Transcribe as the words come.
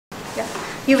Yeah.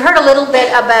 You've heard a little bit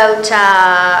about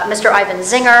Mr. Ivan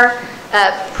Zinger,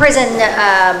 prison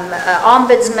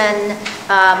ombudsman.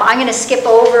 I'm going to skip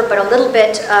over, but a little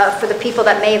bit for the people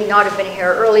that may not have been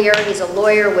here earlier. He's a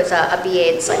lawyer with a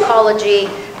BA in psychology,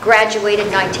 graduated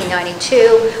in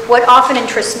 1992. What often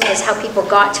interests me is how people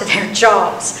got to their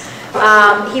jobs.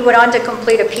 He went on to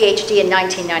complete a PhD in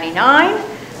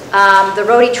 1999. The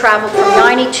road he traveled from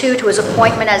 92 to his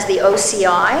appointment as the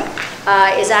OCI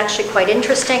is actually quite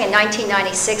interesting. In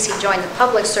 1996, he joined the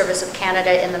Public Service of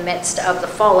Canada in the midst of the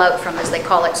fallout from, as they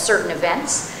call it, certain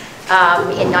events.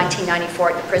 In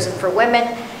 1994 at the Prison for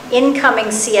Women, incoming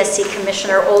CSC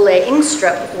Commissioner Ole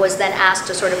Ingstrup was then asked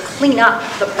to sort of clean up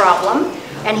the problem,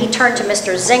 and he turned to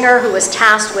Mr. Zinger, who was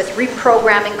tasked with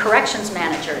reprogramming corrections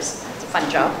managers. It's a fun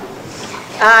job.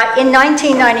 In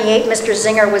 1998, Mr.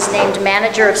 Zinger was named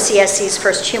manager of CSC's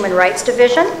first Human Rights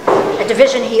Division, a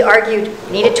division he argued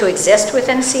needed to exist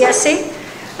within CSC.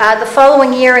 The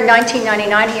following year, in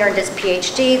 1999, he earned his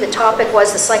PhD. The topic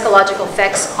was the psychological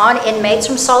effects on inmates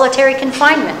from solitary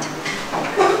confinement.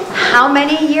 How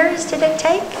many years did it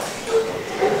take?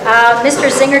 Mr.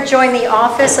 Zinger joined the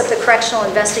Office of the Correctional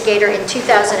Investigator in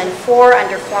 2004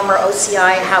 under former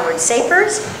OCI Howard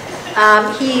Sapers.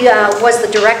 He was the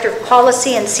Director of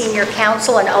Policy and Senior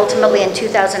Counsel, and ultimately in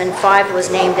 2005 was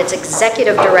named its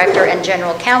Executive Director and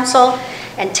General Counsel.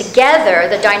 And together,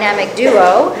 the dynamic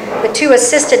duo, the two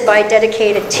assisted by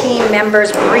dedicated team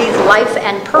members, breathed life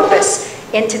and purpose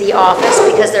into the office,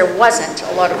 because there wasn't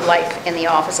a lot of life in the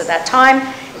office at that time.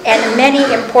 And many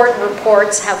important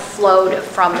reports have flowed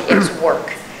from its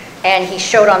work. And he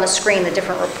showed on the screen the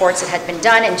different reports that had been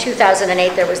done. In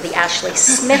 2008, there was the Ashley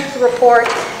Smith report.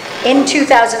 In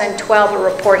 2012, a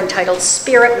report entitled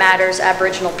Spirit Matters,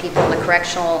 Aboriginal People in the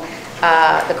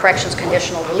Corrections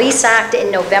Conditional Release Act.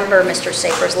 In November, Mr.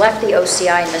 Sapers left the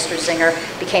OCI and Mr. Zinger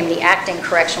became the acting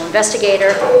correctional investigator.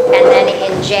 And then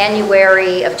in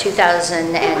January of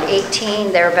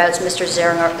 2018, thereabouts, Mr.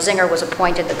 Zinger was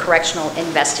appointed the correctional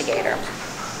investigator.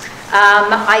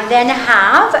 I then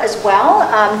have, as well,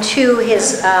 to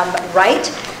his right,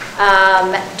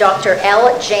 Dr.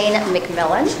 L. Jane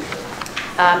McMillan.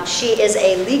 She is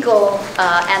a legal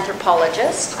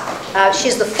anthropologist.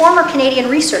 She's the former Canadian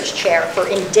Research Chair for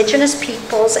Indigenous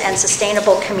Peoples and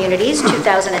Sustainable Communities,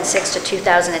 2006 to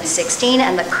 2016,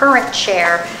 and the current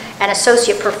Chair and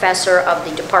Associate Professor of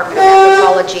the Department of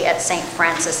Anthropology at St.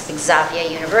 Francis Xavier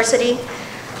University.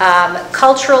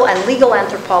 Cultural and legal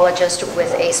anthropologist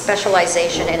with a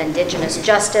specialization in Indigenous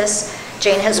justice.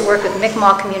 Jane has worked with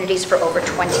Mi'kmaq communities for over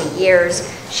 20 years.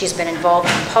 She's been involved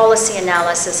in policy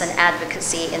analysis and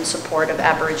advocacy in support of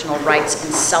Aboriginal rights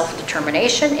and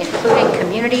self-determination, including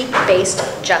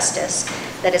community-based justice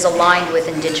that is aligned with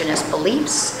Indigenous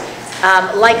beliefs.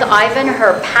 Like Ivan,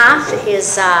 her path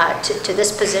is to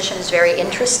this position is very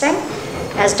interesting.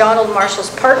 As Donald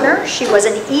Marshall's partner, she was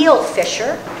an eel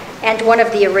fisher and one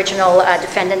of the original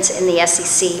defendants in the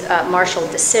SEC Marshall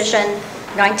decision.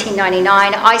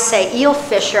 1999, I say eel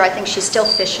fisher, I think she's still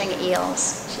fishing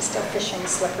eels. She's still fishing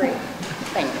slippery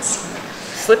things.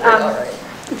 Slippery, all right.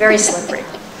 Very slippery.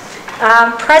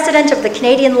 President of the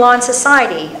Canadian Law and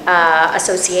Society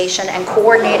Association and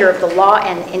coordinator of the Law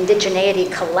and Indigeneity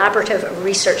Collaborative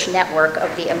Research Network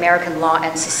of the American Law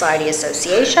and Society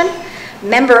Association.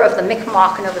 Member of the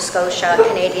Mi'kmaq Nova Scotia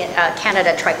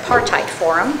Canada Tripartite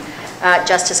Forum,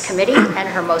 Justice Committee, and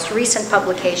her most recent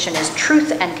publication is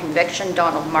Truth and Conviction,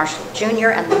 Donald Marshall Jr.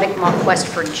 and the Mi'kmaq Quest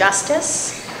for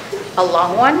Justice, a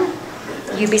long one,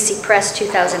 UBC Press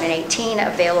 2018,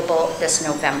 available this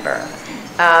November.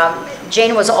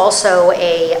 Jane was also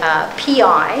a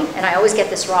PI, and I always get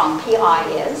this wrong, PI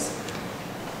is?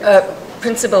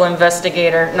 Principal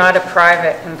investigator, not a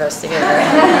private investigator.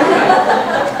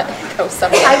 I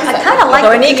kind of like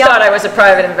Although Anique thought I was a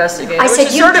private investigator, which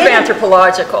is sort of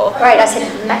anthropological. Right, I said,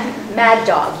 mad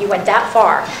dog, you went that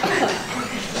far.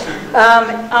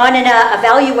 On an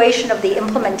evaluation of the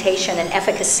implementation and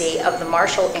efficacy of the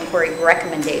Marshall Inquiry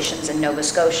recommendations in Nova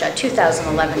Scotia,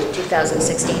 2011 to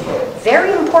 2016.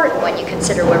 Very important when you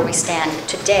consider where we stand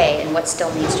today and what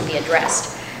still needs to be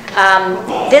addressed.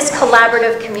 This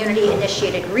collaborative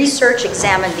community-initiated research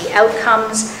examined the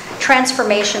outcomes,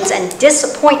 transformations, and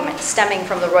disappointments stemming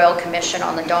from the Royal Commission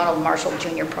on the Donald Marshall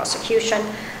Jr. prosecution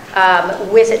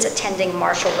with its attending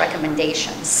Marshall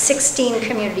recommendations. 16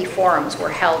 community forums were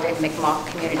held in Mi'kmaq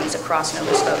communities across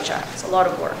Nova Scotia. It's a lot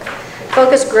of work.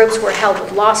 Focus groups were held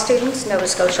with law students, Nova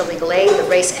Scotia Legal Aid, the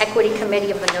Race Equity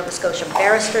Committee of the Nova Scotia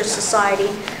Barristers Society,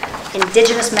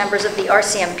 Indigenous members of the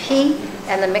RCMP,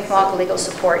 and the Mi'kmaq Legal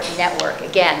Support Network,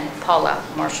 again, Paula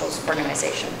Marshall's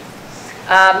organization.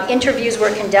 Interviews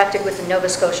were conducted with the Nova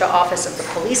Scotia Office of the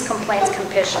Police Complaints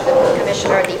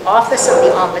Commissioner, the Office of the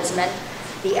Ombudsman,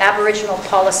 the Aboriginal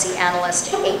Policy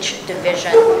Analyst H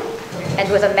Division, and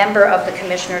with a member of the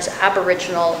Commissioner's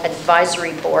Aboriginal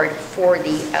Advisory Board for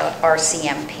the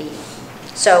RCMP.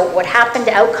 So what happened,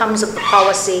 outcomes of the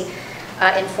policy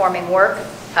informing work,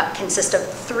 consist of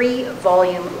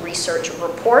 3-volume research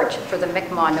report for the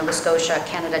Mi'kmaq Nova Scotia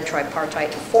Canada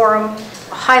Tripartite Forum,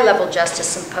 a high-level justice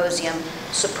symposium,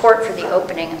 support for the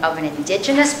opening of an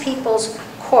Indigenous Peoples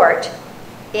Court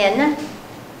in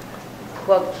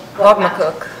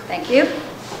Wagmatcook. Thank you.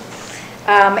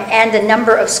 And a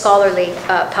number of scholarly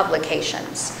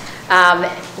publications.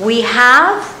 We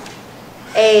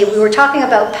were talking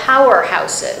about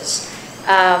powerhouses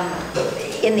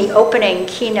in the opening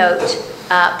keynote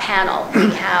panel. We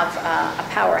have a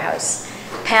powerhouse.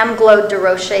 Pam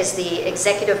Glode-DeRoche is the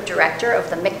executive director of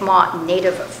the Mi'kmaq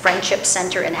Native Friendship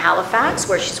Center in Halifax,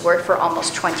 where she's worked for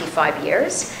almost 25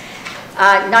 years.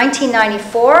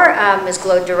 1994, Ms.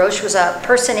 Glode-DeRoche was a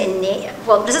person in need.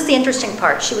 Well, this is the interesting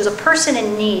part. She was a person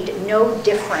in need no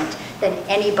different than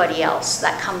anybody else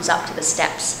that comes up to the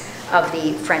steps of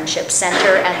the Friendship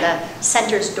Center, and the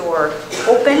center's door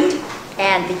opened,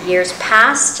 and the years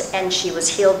passed, and she was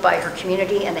healed by her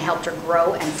community, and they helped her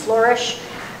grow and flourish.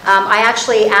 I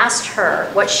actually asked her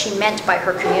what she meant by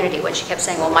her community when she kept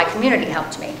saying, well, my community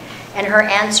helped me. And her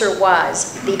answer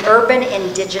was the Urban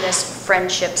Indigenous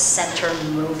Friendship Center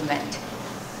movement.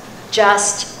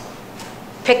 Just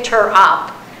picked her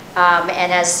up.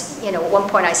 And as, you know, at one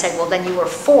point I said, well, then you were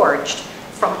forged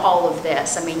from all of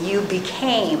this. I mean, you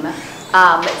became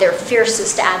their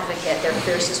fiercest advocate, their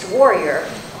fiercest warrior,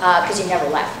 because you never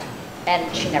left.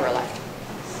 And she never left.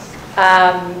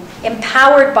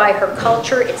 Empowered by her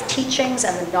culture, its teachings,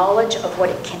 and the knowledge of what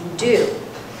it can do,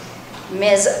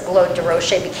 Ms.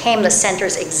 Glode-DeRoche became the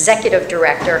center's executive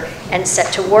director and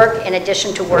set to work, in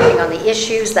addition to working on the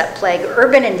issues that plague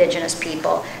urban Indigenous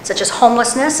people, such as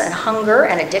homelessness and hunger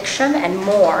and addiction and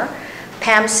more.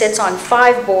 Pam sits on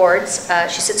 5 boards.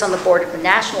 She sits on the board of the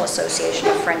National Association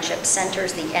of Friendship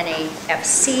Centers, the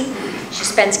NAFC. She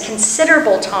spends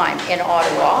considerable time in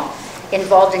Ottawa,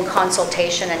 involved in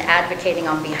consultation and advocating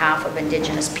on behalf of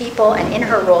Indigenous people. And in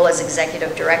her role as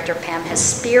executive director, Pam has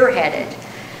spearheaded,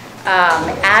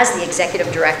 as the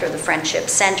executive director of the Friendship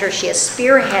Center, she has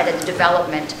spearheaded the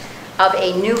development of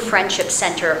a new Friendship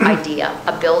Center idea,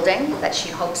 a building that she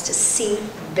hopes to see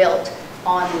built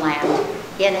on land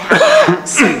in Halifax,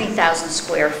 70,000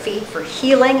 square feet for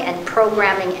healing and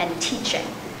programming and teaching.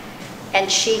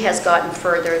 And she has gotten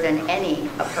further than any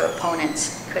of her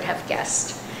opponents could have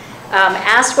guessed.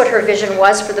 Asked what her vision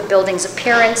was for the building's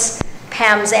appearance,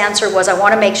 Pam's answer was, I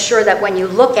want to make sure that when you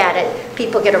look at it,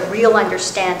 people get a real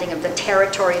understanding of the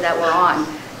territory that we're on.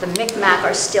 The Mi'kmaq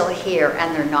are still here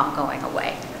and they're not going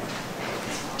away,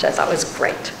 which I thought was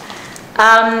great.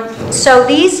 So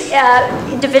these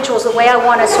individuals, the way I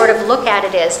want to sort of look at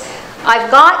it is,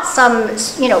 I've got some,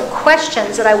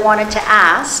 questions that I wanted to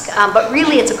ask, but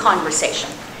really it's a conversation.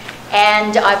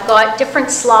 And I've got different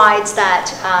slides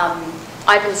that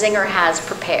Ivan Zinger has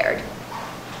prepared.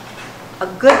 A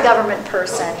good government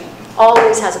person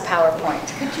always has a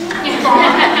PowerPoint.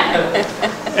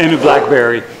 And a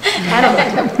BlackBerry.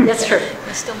 That's true.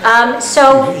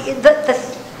 So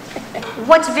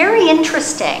what's very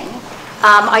interesting,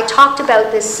 I talked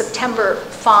about this September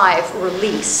 5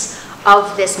 release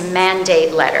of this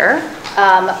mandate letter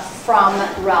from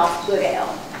Ralph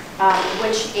Goodale,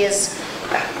 which is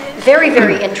very,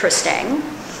 very interesting.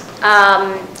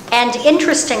 And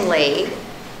interestingly,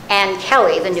 Ann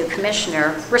Kelly, the new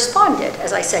commissioner, responded,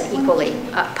 as I said, equally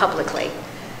publicly.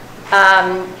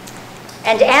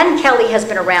 And Ann Kelly has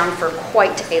been around for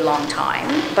quite a long time,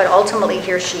 but ultimately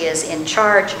here she is in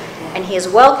charge, and he is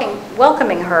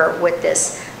welcoming her with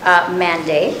this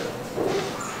mandate.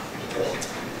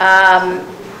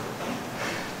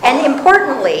 And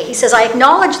importantly, he says, I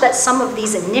acknowledge that some of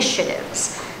these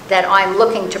initiatives that I'm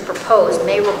looking to propose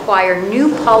may require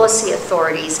new policy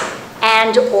authorities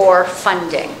and or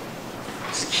funding.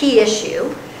 It's a key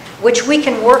issue, which we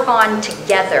can work on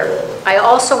together. I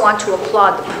also want to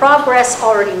applaud the progress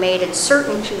already made in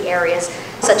certain key areas,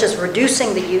 such as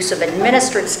reducing the use of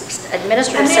administrative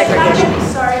segregation.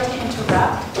 I'm sorry to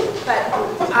interrupt, but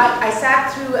I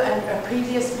sat through a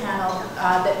previous panel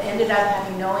that ended up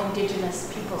having no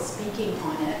Indigenous people speaking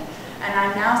on it, and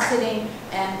I'm now sitting,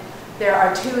 and there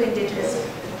are 2 Indigenous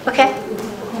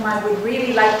whom I would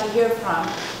really like to hear from.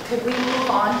 Could we move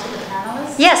on to the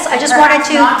panelists? Yes, I just wanted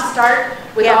to not start,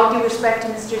 with all due respect to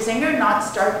Mr. Zinger, not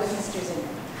start with Mr. Zinger.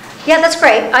 Yeah, that's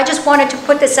great. I just wanted to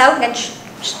put this out and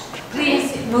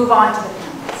please move on to the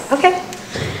panelists. Okay.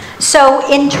 So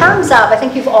in terms of, I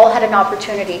think you've all had an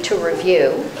opportunity to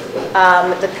review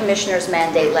the Commissioner's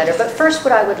mandate letter, but first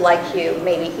what I would like you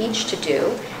maybe each to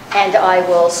do, and I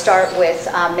will start with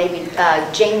maybe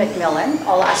Jane McMillan,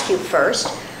 I'll ask you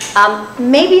first.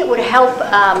 Maybe it would help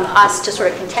us to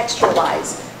sort of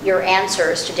contextualize your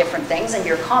answers to different things and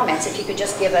your comments, if you could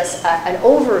just give us an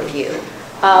overview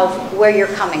of where you're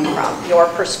coming from, your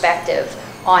perspective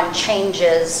on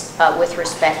changes with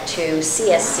respect to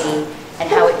CSC and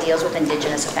how it deals with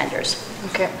Indigenous offenders.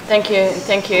 Okay, thank you.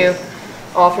 Thank you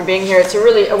all for being here. It's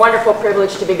a wonderful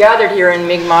privilege to be gathered here in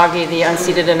Mi'kma'ki, the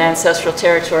unceded and ancestral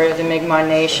territory of the Mi'kmaq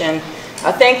Nation.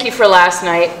 Thank you for last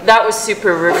night. That was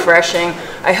super refreshing.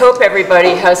 I hope everybody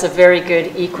has a very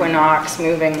good equinox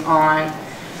moving on.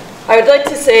 I would like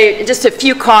to say just a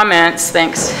few comments.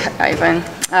 Thanks, Ivan.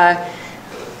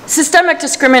 Systemic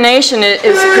discrimination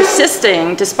is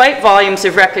persisting despite volumes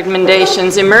of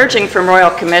recommendations emerging from royal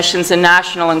commissions and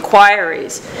national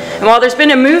inquiries. And while there's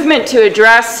been a movement to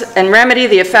address and remedy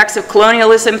the effects of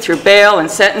colonialism through bail and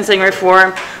sentencing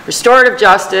reform, restorative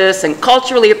justice, and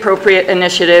culturally appropriate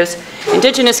initiatives,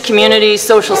 Indigenous communities,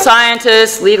 social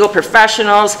scientists, legal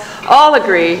professionals all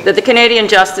agree that the Canadian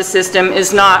justice system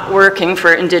is not working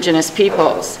for Indigenous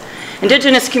peoples.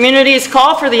 Indigenous communities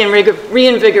call for the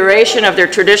reinvigoration of their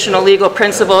traditional legal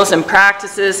principles and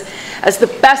practices as the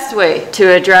best way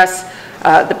to address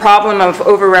the problem of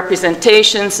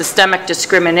overrepresentation, systemic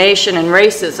discrimination, and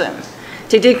racism,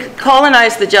 to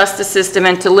decolonize the justice system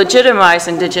and to legitimize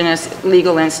Indigenous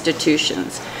legal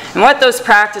institutions. And what those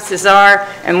practices are,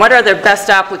 and what are their best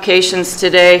applications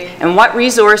today, and what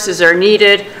resources are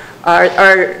needed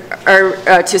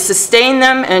to sustain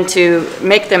them and to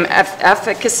make them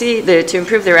to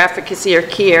improve their efficacy are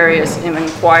key areas of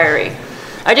inquiry.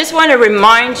 I just want to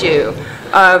remind you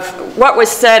of what was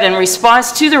said in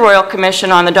response to the Royal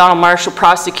Commission on the Donald Marshall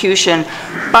prosecution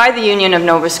by the Union of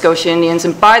Nova Scotia Indians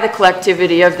and by the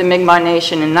collectivity of the Mi'kmaq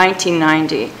Nation in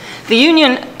 1990. The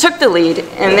Union took the lead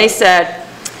and they said,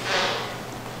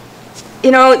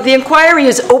 you know, the inquiry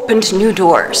has opened new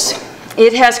doors.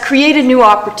 It has created new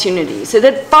opportunities. It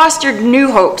had fostered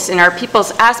new hopes in our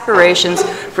people's aspirations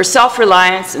for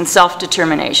self-reliance and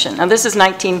self-determination. Now, this is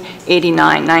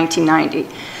 1989,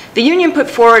 1990. The Union put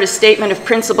forward a statement of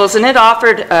principles, and it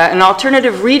offered an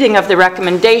alternative reading of the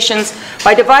recommendations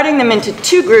by dividing them into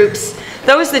two groups: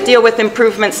 those that deal with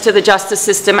improvements to the justice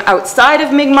system outside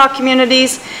of Mi'kmaq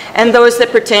communities, and those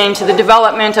that pertain to the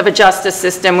development of a justice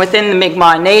system within the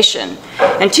Mi'kmaq Nation.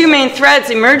 And two main threads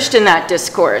emerged in that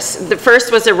discourse. The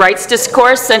first was a rights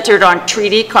discourse centered on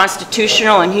treaty,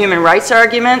 constitutional, and human rights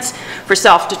arguments for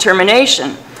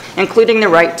self-determination, including the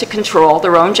right to control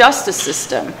their own justice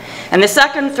system. And the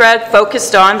second thread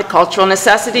focused on the cultural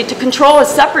necessity to control a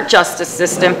separate justice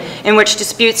system in which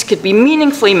disputes could be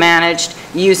meaningfully managed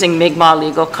using Mi'kmaq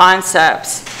legal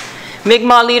concepts.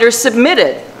 Mi'kmaq leaders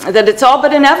submitted that it's all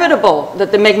but inevitable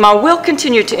that the Mi'kmaq will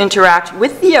continue to interact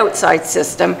with the outside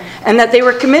system, and that they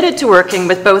were committed to working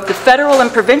with both the federal and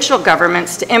provincial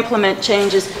governments to implement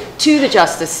changes to the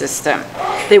justice system.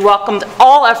 They welcomed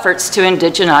all efforts to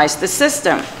indigenize the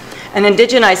system. An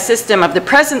indigenized system of the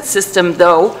present system,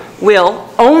 though,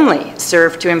 will only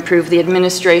serve to improve the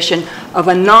administration of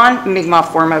a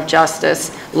non-Mi'kmaq form of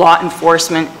justice, law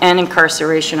enforcement, and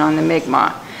incarceration on the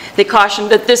Mi'kmaq. They cautioned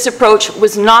that this approach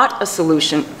was not a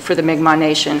solution for the Mi'kmaq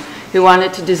Nation, who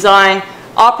wanted to design,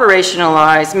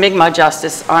 operationalize Mi'kmaq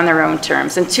justice on their own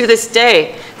terms. And to this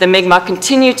day, the Mi'kmaq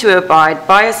continue to abide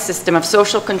by a system of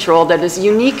social control that is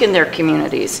unique in their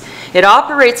communities. It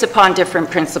operates upon different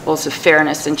principles of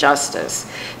fairness and justice.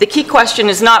 The key question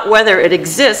is not whether it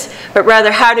exists, but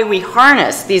rather how do we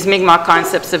harness these Mi'kmaq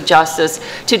concepts of justice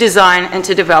to design and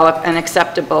to develop an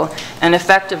acceptable and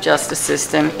effective justice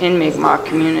system in Mi'kmaq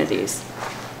communities.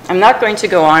 I'm not going to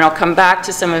go on. I'll come back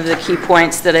to some of the key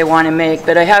points that I want to make,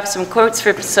 but I have some quotes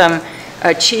from some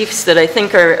chiefs that I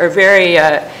think are very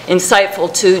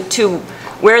insightful to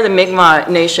where the Mi'kmaq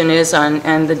Nation is on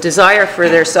and the desire for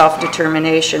their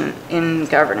self-determination in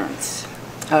governance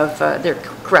of their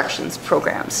corrections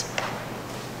programs.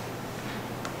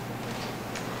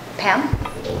 Pam?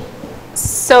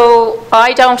 So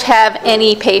I don't have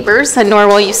any papers, and nor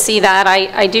will you see that.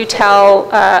 I do tell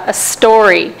a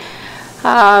story.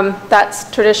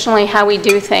 That's traditionally how we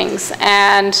do things.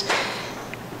 And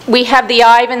we have the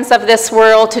Ivans of this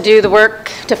world to do the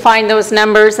work to find those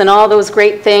numbers and all those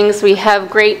great things. We have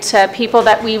great people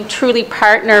that we truly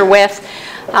partner with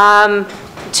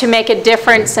to make a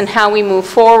difference in how we move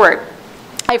forward.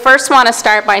 I first want to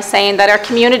start by saying that our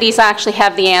communities actually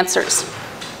have the answers.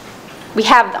 We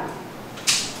have them.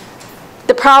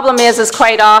 The problem is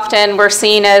quite often we're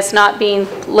seen as not being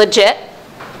legit,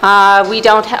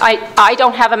 I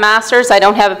don't have a master's, I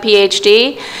don't have a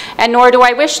PhD, and nor do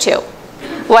I wish to.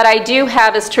 What I do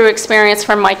have is true experience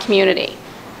from my community.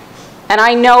 And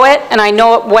I know it, and I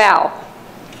know it well.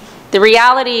 The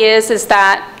reality is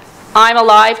that I'm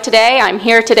alive today, I'm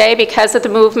here today because of the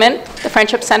movement, the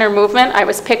Friendship Center movement. I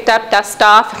was picked up, dust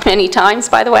off many times,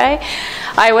 by the way.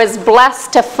 I was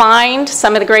blessed to find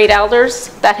some of the great elders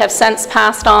that have since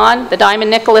passed on, the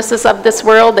Diamond Nicholases of this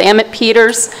world, the Emmett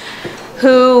Peters,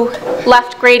 who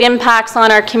left great impacts on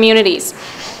our communities.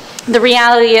 The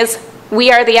reality is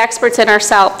we are the experts in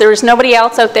ourselves. There is nobody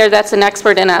else out there that's an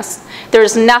expert in us.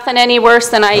 There's nothing any worse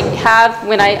than I have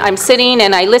when I'm sitting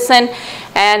and I listen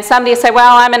and somebody say,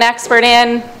 well, I'm an expert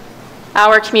in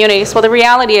our communities. Well, the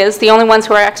reality is the only ones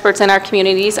who are experts in our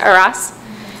communities are us.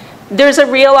 There's a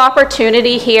real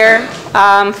opportunity here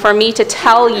for me to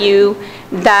tell you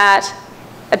that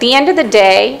at the end of the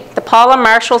day, the Paula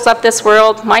Marshalls of this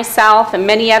world, myself and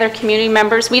many other community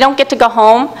members, we don't get to go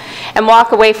home and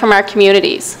walk away from our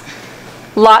communities.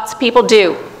 Lots of people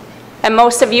do. And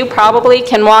most of you probably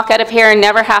can walk out of here and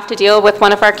never have to deal with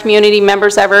one of our community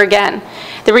members ever again.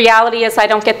 The reality is I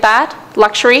don't get that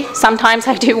luxury. Sometimes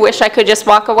I do wish I could just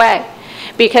walk away.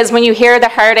 Because when you hear the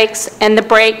heartaches and the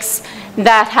breaks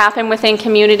that happen within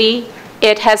community,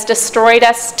 it has destroyed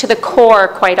us to the core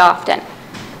quite often.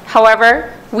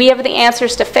 However, we have the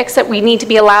answers to fix it. We need to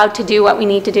be allowed to do what we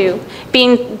need to do.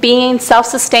 Being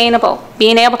self-sustainable,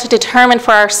 being able to determine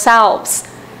for ourselves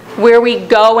where we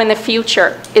go in the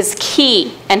future is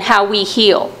key in how we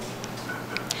heal.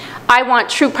 I want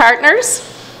true partners.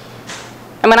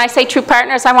 And when I say true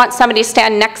partners, I want somebody to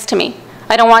stand next to me.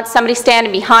 I don't want somebody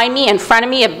standing behind me, in front of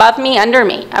me, above me, under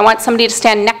me. I want somebody to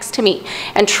stand next to me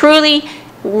and truly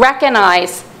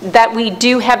recognize that we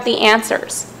do have the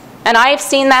answers. And I have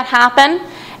seen that happen,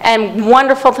 and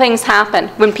wonderful things happen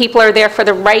when people are there for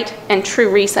the right and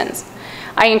true reasons.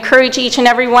 I encourage each and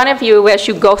every one of you as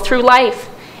you go through life,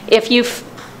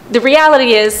 the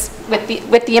reality is,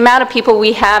 with the amount of people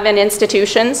we have in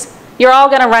institutions, you're all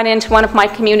going to run into one of my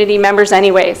community members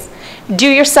anyways. Do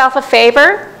yourself a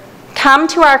favor, come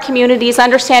to our communities,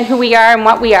 understand who we are and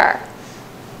what we are.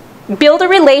 Build a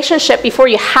relationship before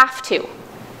you have to.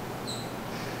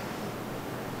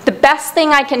 The best thing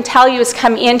I can tell you is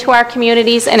come into our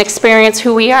communities and experience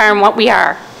who we are and what we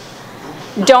are.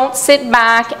 Don't sit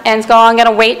back and go, I'm going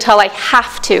to wait till I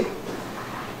have to.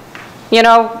 You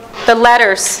know, the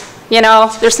letters, you know,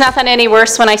 there's nothing any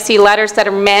worse when I see letters that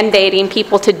are mandating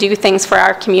people to do things for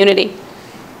our community.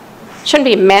 It shouldn't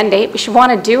be a mandate, we should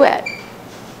want to do it.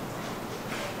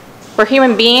 We're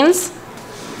human beings,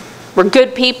 we're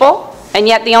good people, and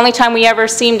yet the only time we ever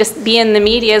seem to be in the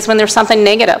media is when there's something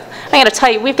negative. I got to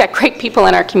tell you, we've got great people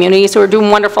in our communities who are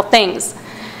doing wonderful things.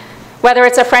 Whether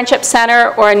it's a Friendship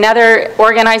Center or another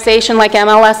organization like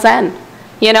MLSN,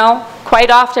 you know, quite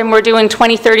often we're doing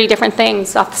 20, 30 different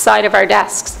things off the side of our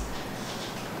desks.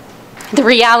 The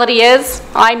reality is,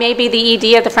 I may be the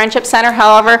ED of the Friendship Center,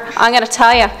 however, I'm going to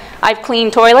tell you, I've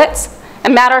cleaned toilets. A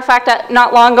matter of fact,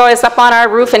 not long ago I was up on our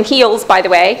roof in heels, by the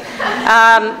way,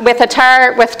 with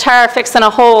tar fixing a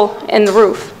hole in the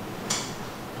roof.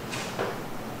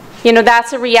 You know,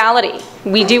 that's a reality.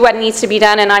 We do what needs to be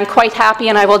done, and I'm quite happy,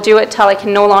 and I will do it till I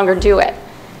can no longer do it.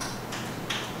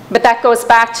 But that goes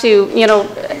back to, you know,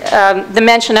 the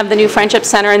mention of the new Friendship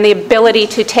Center and the ability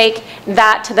to take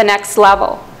that to the next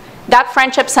level. That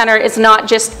Friendship Center is not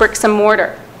just bricks and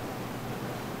mortar.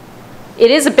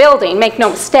 It is a building, make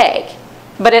no mistake,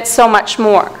 but it's so much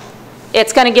more.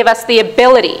 It's going to give us the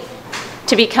ability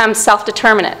to become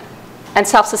self-determinate and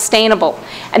self-sustainable.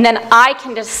 And then I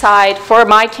can decide for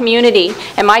my community,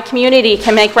 and my community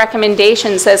can make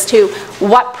recommendations as to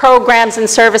what programs and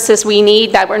services we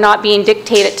need that we're not being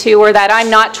dictated to, or that I'm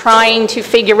not trying to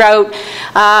figure out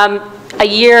a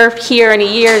year here and a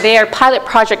year there. Pilot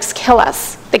projects kill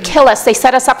us. They kill us. They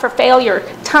set us up for failure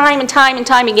time and time and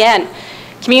time again.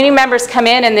 Community members come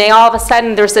in and they all of a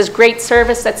sudden there's this great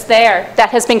service that's there that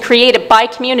has been created by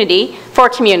community for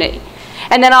community.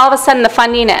 And then all of a sudden the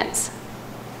funding ends.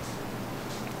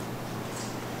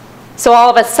 So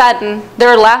all of a sudden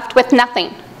they're left with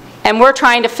nothing. And we're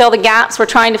trying to fill the gaps, we're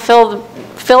trying to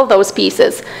fill those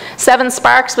pieces. Seven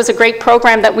Sparks was a great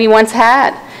program that we once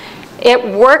had.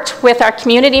 It worked with our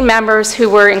community members who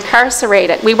were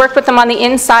incarcerated. We worked with them on the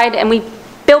inside and we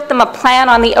built them a plan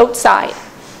on the outside.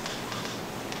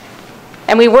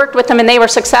 And we worked with them and they were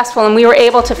successful, and we were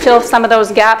able to fill some of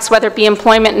those gaps, whether it be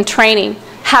employment and training,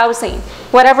 housing,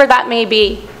 whatever that may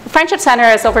be. The Friendship Center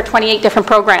has over 28 different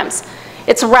programs.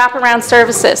 It's wraparound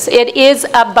services. It is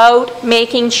about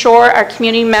making sure our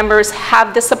community members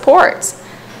have the supports.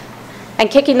 and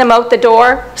kicking them out the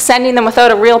door, sending them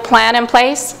without a real plan in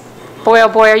place, boy, oh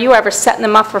boy, are you ever setting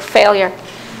them up for failure.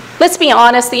 Let's be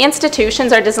honest, the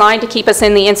institutions are designed to keep us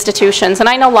in the institutions. And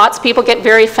I know lots of people get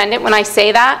very offended when I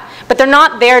say that, but they're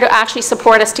not there to actually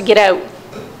support us to get out.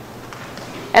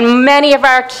 And many of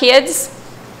our kids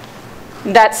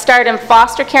that start in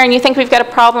foster care, and you think we've got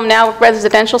a problem now with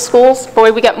residential schools?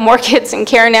 Boy, we got more kids in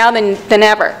care now than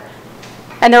ever.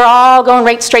 And they're all going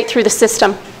right straight through the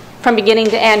system from beginning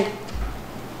to end.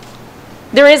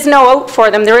 There is no out for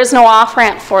them. There is no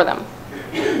off-ramp for them.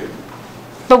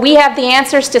 But we have the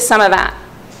answers to some of that.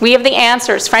 We have the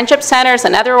answers. Friendship centers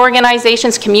and other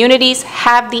organizations, communities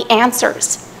have the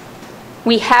answers.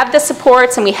 We have the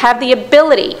supports and we have the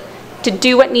ability to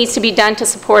do what needs to be done to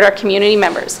support our community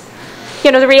members.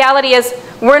 You know, the reality is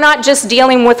we're not just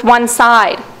dealing with one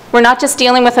side. We're not just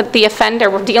dealing with the offender.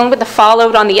 We're dealing with the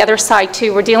fallout on the other side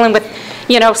too. We're dealing with,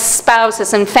 you know,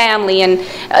 spouses and family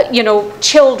and, you know,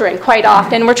 children quite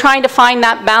often. We're trying to find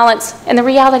that balance. And the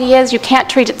reality is you can't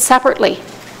treat it separately.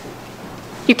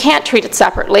 You can't treat it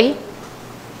separately.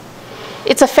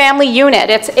 It's a family unit.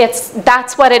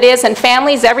 That's what it is. And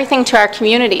family is everything to our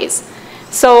communities.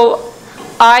 So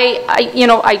I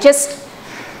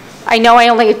know I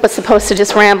only was supposed to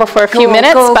just ramble for a few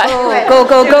minutes, but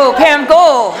Go, Pam,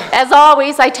 go. As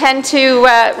always, I tend to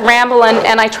ramble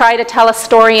and I try to tell a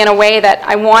story in a way that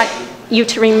I want you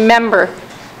to remember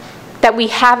that we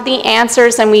have the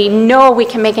answers and we know we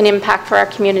can make an impact for our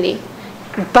community.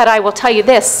 But I will tell you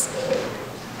this,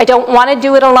 I don't want to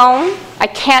do it alone. I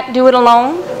can't do it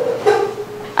alone.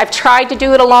 I've tried to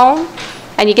do it alone,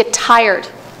 and you get tired.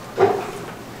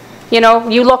 You know,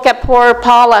 you look at poor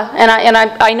Paula, and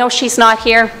I know she's not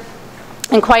here,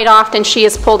 and quite often she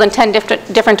is pulled in 10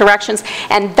 different directions,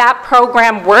 and that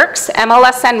program works,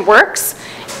 MLSN works,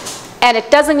 and it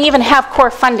doesn't even have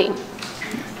core funding.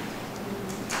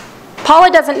 Paula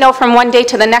doesn't know from one day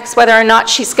to the next whether or not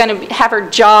she's going to have her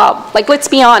job. Like, let's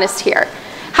be honest here.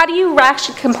 How do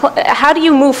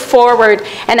you move forward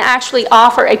and actually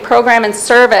offer a program and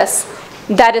service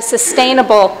that is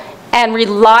sustainable and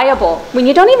reliable when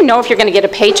you don't even know if you're going to get a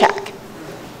paycheck?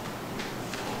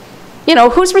 You know,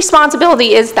 whose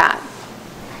responsibility is that?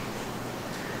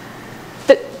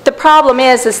 The problem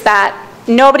is that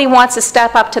nobody wants to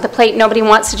step up to the plate. Nobody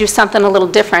wants to do something a little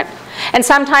different. And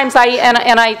sometimes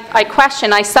I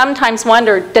question, I sometimes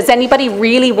wonder, does anybody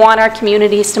really want our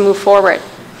communities to move forward?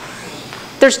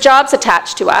 There's jobs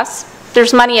attached to us.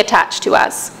 There's money attached to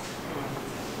us.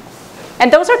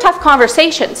 And those are tough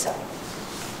conversations.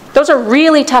 Those are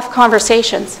really tough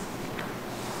conversations.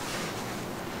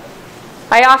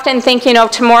 I often think, you know,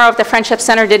 tomorrow if the Friendship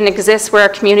Center didn't exist, where our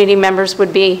community members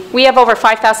would be. We have over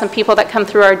 5,000 people that come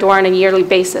through our door on a yearly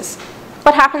basis.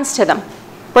 What happens to them?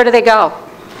 Where do they go?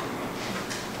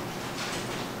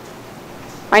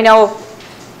 I know,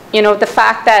 you know, the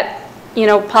fact that, you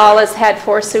know, Paula's had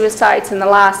 4 suicides in the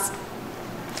last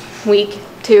week,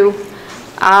 too.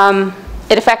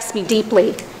 It affects me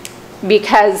deeply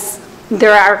because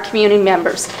they're our community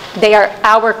members. They are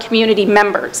our community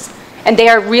members. And they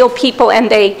are real people and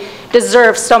they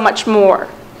deserve so much more.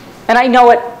 And I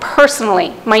know it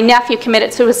personally. My nephew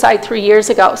committed suicide 3 years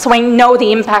ago, so I know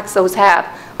the impacts those have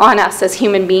on us as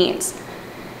human beings.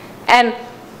 And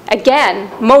again,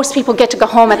 most people get to go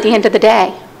home at the end of the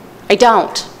day. I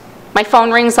don't. My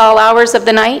phone rings all hours of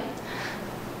the night.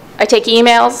 I take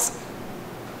emails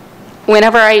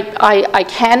whenever I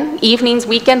can, evenings,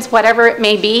 weekends, whatever it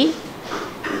may be.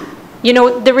 You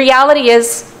know, the reality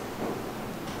is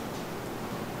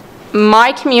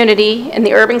my community in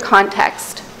the urban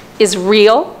context is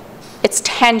real, it's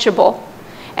tangible,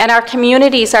 and our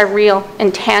communities are real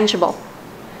and tangible.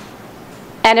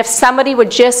 And if somebody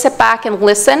would just sit back and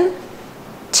listen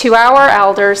to our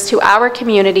elders, to our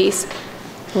communities,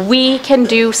 we can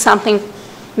do something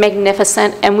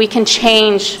magnificent and we can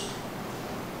change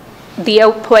the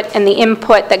output and the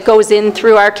input that goes in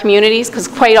through our communities, because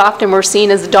quite often we're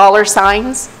seen as dollar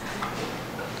signs.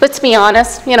 Let's be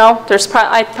honest, you know, there's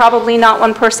probably not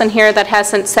one person here that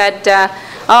hasn't said,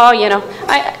 oh, you know,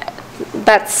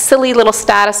 that silly little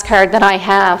status card that I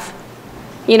have.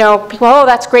 You know, people, oh,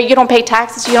 that's great, you don't pay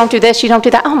taxes, you don't do this, you don't do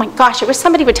that. Oh my gosh, I wish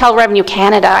somebody would tell Revenue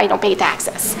Canada I don't pay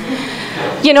taxes.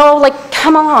 You know, like,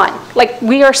 come on. Like,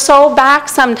 we are so back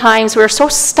sometimes, we're so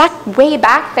stuck way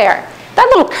back there. That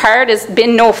little card has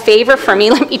been no favor for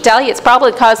me, let me tell you. It's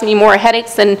probably caused me more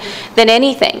headaches than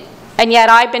anything. And yet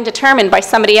I've been determined by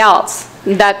somebody else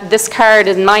that this card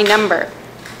is my number.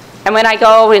 And when I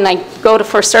go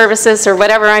for services or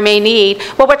whatever I may need,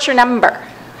 well, what's your number?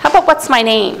 How about what's my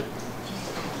name?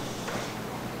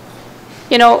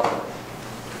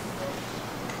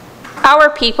 our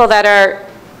people that are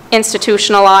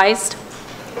institutionalized,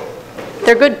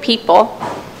 they're good people.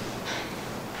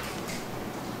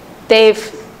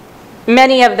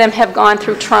 Many of them have gone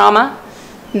through trauma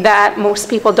that most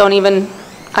people don't even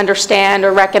understand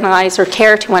or recognize or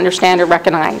care to understand or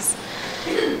recognize.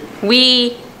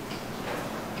 We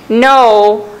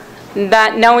know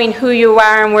that knowing who you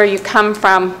are and where you come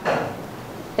from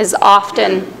is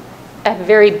often a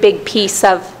very big piece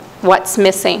of what's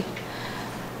missing.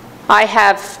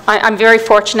 I'm very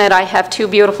fortunate. I have 2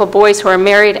 beautiful boys who are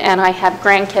married, and I have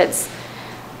grandkids.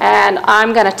 And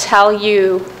I'm going to tell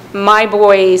you, my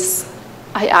boys,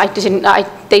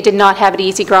 they did not have it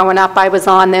easy growing up. I was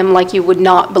on them like you would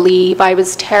not believe. I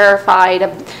was terrified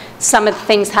of some of the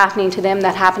things happening to them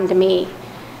that happened to me.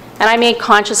 And I made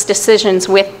conscious decisions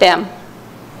with them.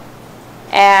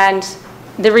 And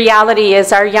the reality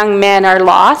is our young men are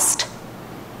lost.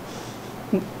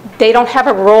 They don't have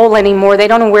a role anymore. They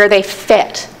don't know where they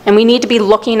fit. And we need to be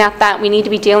looking at that. We need to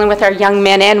be dealing with our young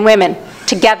men and women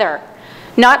together,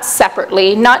 not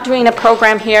separately, not doing a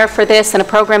program here for this and a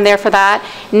program there for that.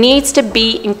 It needs to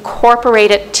be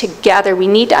incorporated together. We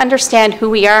need to understand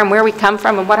who we are and where we come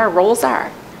from and what our roles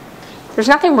are. There's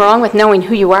nothing wrong with knowing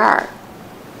who you are.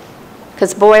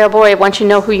 Because boy, oh boy, once you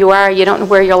know who you are, you don't know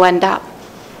where you'll end up.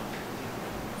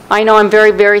 I know I'm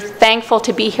very, very thankful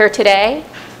to be here today.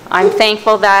 I'm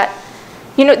thankful that,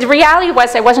 the reality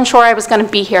was I wasn't sure I was going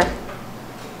to be here.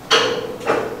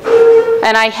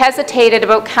 And I hesitated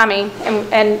about coming,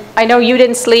 and I know you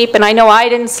didn't sleep, and I know I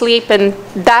didn't sleep, and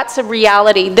that's a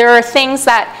reality. There are things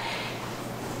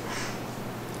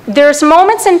there's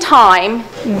moments in time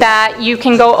that you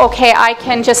can go, okay, I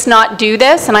can just not do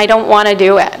this, and I don't want to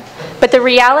do it. But the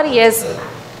reality is,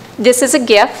 this is a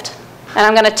gift, and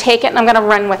I'm going to take it and I'm going to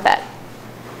run with it.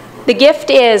 The gift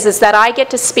is that I get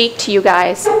to speak to you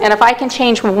guys, and if I can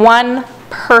change one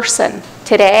person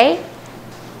today,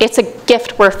 it's a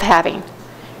gift worth having.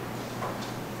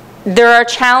 There are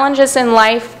challenges in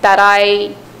life that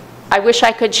I wish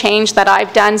I could change, that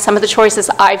I've done, some of the choices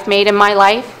I've made in my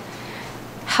life.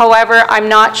 However, I'm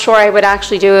not sure I would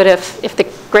actually do it if the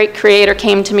great Creator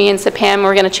came to me and said, Pam,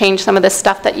 we're going to change some of the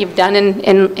stuff that you've done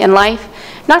in life.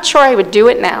 Not sure I would do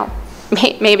it now.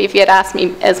 Maybe if you had asked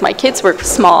me as my kids were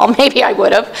small, maybe I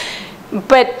would have.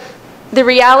 But the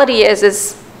reality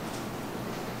is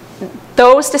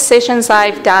those decisions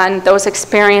I've done, those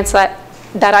experiences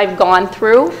that I've gone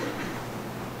through,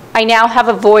 I now have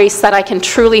a voice that I can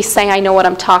truly say I know what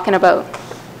I'm talking about.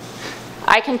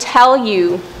 I can tell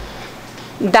you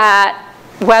that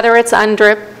whether it's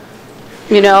UNDRIP,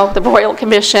 the Royal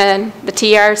Commission, the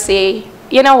TRC,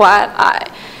 you know what?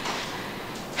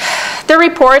 The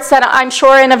reports that I'm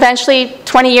sure in eventually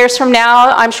 20 years from now,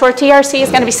 I'm sure TRC is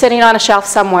going to be sitting on a shelf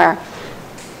somewhere.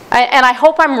 And I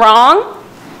hope I'm wrong,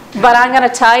 but I'm going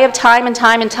to tell you time and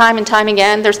time and time and time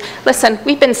again, listen,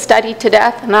 we've been studied to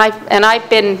death, and I've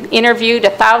been interviewed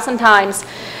 1,000 times,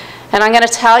 and I'm going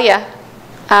to tell you,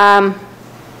 and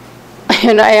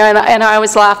I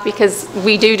always laugh because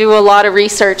we do a lot of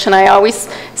research, and I always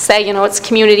say, it's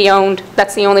community owned.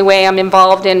 That's the only way I'm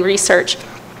involved in research.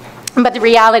 But the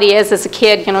reality is, as a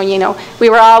kid, we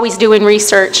were always doing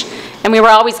research, and we were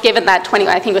always given that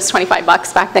I think it was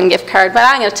 $25 back then, gift card. But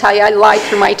I'm going to tell you, I lied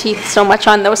through my teeth so much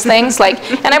on those things. And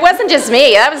it wasn't just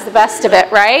me. That was the best of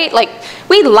it, right?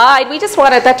 We lied. We just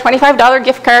wanted that $25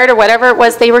 gift card or whatever it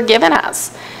was they were giving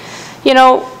us.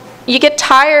 You get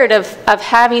tired of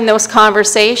having those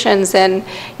conversations, and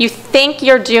you think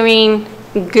you're doing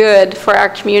good for our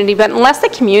community, but unless the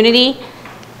community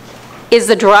is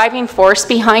the driving force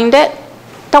behind it,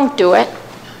 don't do it.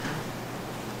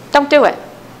 Don't do it.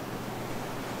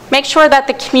 Make sure that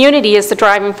the community is the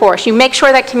driving force. You make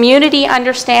sure that community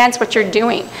understands what you're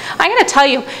doing. I'm going to tell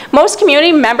you, most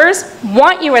community members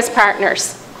want you as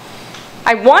partners.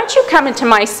 I want you coming to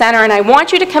my center, and I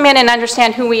want you to come in and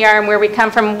understand who we are and where we come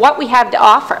from, what we have to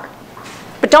offer.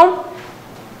 But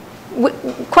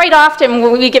quite often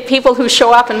when we get people who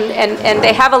show up and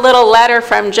they have a little letter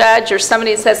from Judge or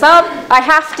somebody that says, oh, I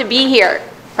have to be here.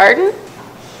 Pardon?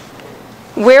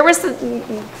 Where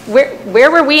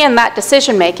were we in that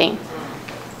decision making?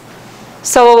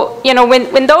 So,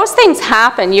 when those things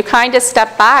happen, you kind of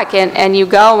step back and you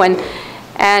go and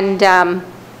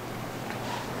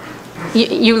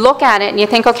you look at it and you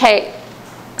think, okay,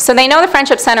 so they know the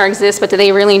Friendship Center exists, but do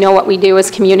they really know what we do as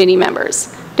community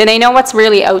members? Do they know what's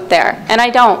really out there? And I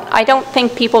don't. I don't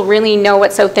think people really know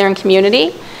what's out there in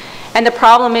community. And the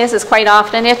problem is quite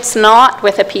often it's not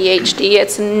with a PhD,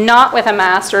 it's not with a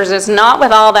master's, it's not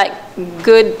with all that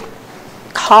good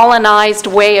colonized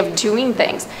way of doing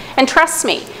things. And trust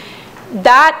me,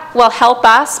 that will help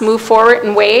us move forward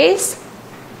in ways,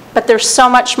 but there's so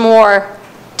much more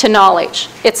to knowledge.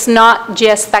 It's not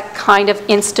just that kind of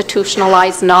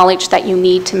institutionalized knowledge that you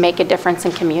need to make a difference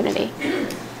in community.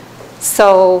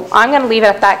 So I'm going to leave it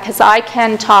at that because I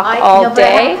can talk all But I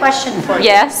day. have a question for you.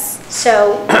 Yes.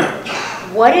 So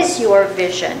what is your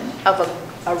vision of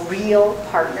a real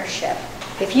partnership?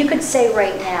 If you could say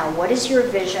right now, what is your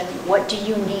vision? What do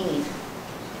you need?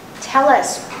 Tell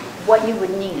us what you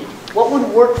would need. What would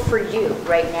work for you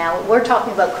right now? We're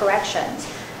talking about corrections.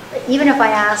 Even if I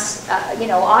ask,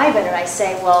 Ivan, and I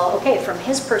say, well, okay, from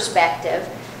his perspective,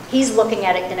 he's looking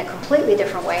at it in a completely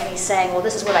different way, and he's saying, well,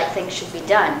 this is what I think should be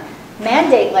done.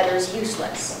 Mandate letter is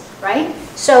useless, right?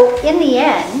 So in the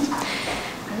end,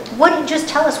 just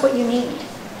tell us what you need.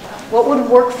 What would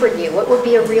work for you? What would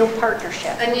be a real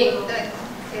partnership? And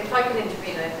if I can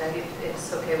intervene, if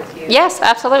it's okay with you. Yes,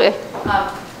 absolutely.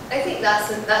 I think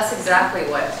that's exactly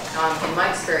what, in my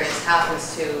experience,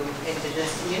 happens to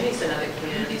Indigenous communities and other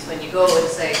communities when you go and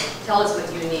say, tell us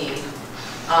what you need.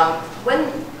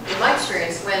 In my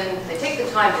experience, when they take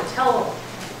the time to tell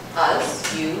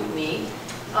us, you, me,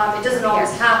 it doesn't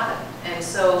always happen. And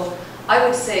so I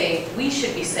would say we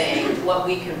should be saying what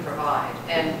we can provide.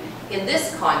 And in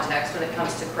this context, when it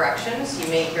comes to corrections, you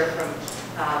may hear from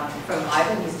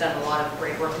Ivan, he's done a lot of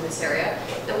great work in this area,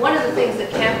 that one of the things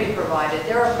that can be provided,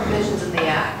 there are provisions in the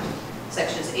Act,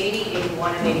 sections 80,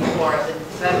 81, and 84 of the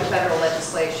federal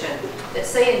legislation that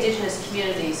say Indigenous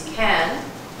communities can,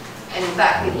 and in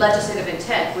fact the legislative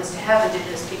intent was to have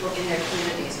Indigenous people in their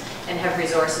communities and have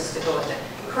resources to go with it.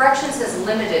 Corrections has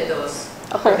limited those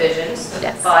provisions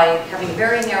by having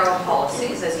very narrow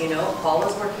policies, as you know. Paul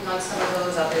is working on some of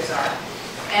those, others are.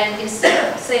 And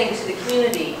instead of saying to the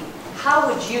community, what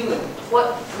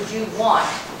would you want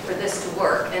for this to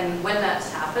work? And when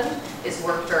that's happened, it's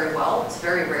worked very well. It's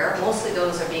very rare. Mostly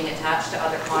those are being attached to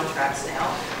other contracts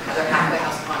now, other halfway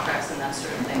house contracts and that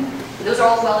sort of thing. And those are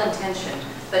all well-intentioned.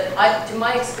 But to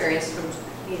my experience from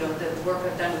the work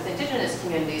I've done with Indigenous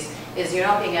communities is you're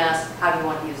not being asked, how do you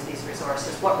want to use these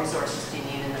resources? What resources do you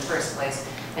need in the first place?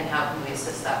 And how can we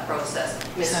assist that process?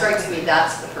 It strikes me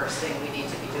that's the first thing we need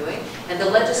to be doing. And the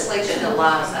legislation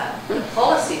allows that. The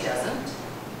policy doesn't.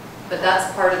 But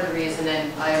that's part of the reason,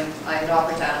 and I had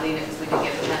offered to Adelina, because we didn't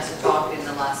get a chance to talk in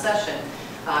the last session,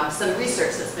 some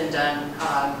research that's been done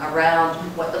around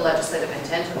what the legislative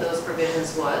intent of those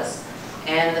provisions was,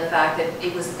 and the fact that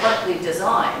it was partly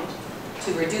designed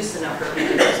to reduce the number of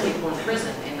Indigenous people in prison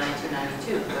in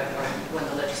 1992, when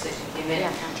the legislation came in.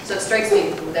 Yeah. So it strikes me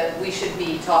that we should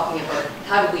be talking about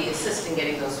how do we assist in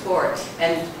getting those forward.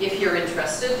 And if you're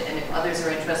interested, and if others are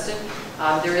interested,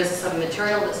 there is some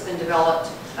material that's been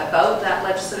developed about that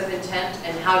legislative intent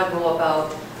and how to go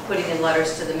about putting in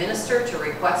letters to the minister to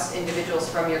request individuals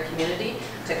from your community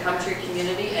to come to your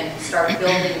community and start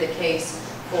building the case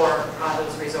for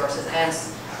those resources. And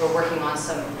we're working on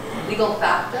some legal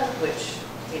FACTA, which,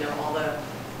 all the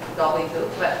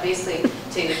gobbledygook, but basically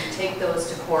to take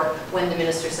those to court when the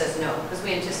minister says no, because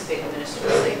we anticipate the minister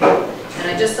will say no.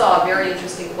 And I just saw a very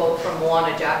interesting quote from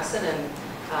Moana Jackson,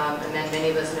 and then many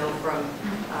of us know from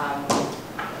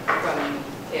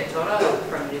Aotearoa,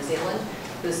 from New Zealand,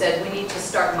 who said we need to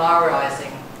start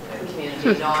Maorizing the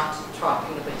community, not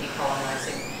talking about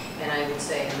decolonizing. And I would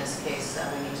say in this case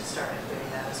we need to start doing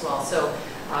that as well. So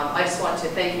I just want to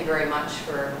thank you very much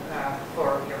for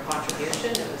your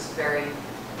contribution. It was very,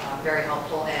 very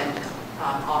helpful, and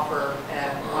offer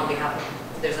on behalf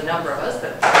of, there's a number of us,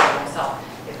 but myself,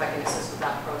 if I can assist with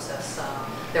that process.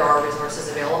 There are resources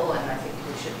available, and I think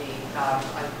we should be,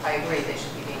 I agree, they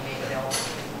should be being made available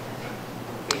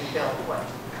to being built what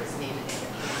is needed in the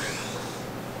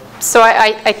community. So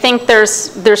I think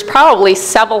there's probably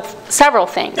several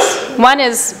things. One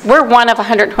is we're one of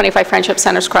 125 friendship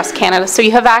centers across Canada, so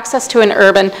you have access to an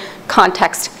urban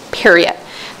context, period.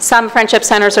 Some friendship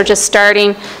centers are just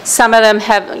starting. Some of them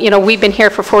have, we've been here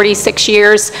for 46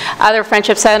 years. Other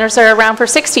friendship centers are around for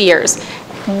 60 years.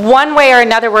 One way or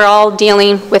another, we're all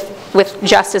dealing with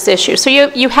justice issues. So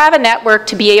you have a network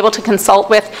to be able to consult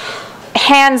with,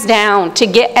 hands down, to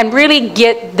get and really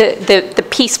get the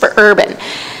piece for urban.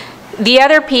 The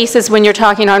other piece is when you're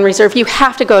talking on reserve, you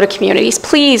have to go to communities.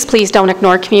 Please, please don't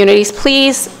ignore communities.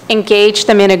 Please engage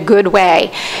them in a good way.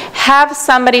 Have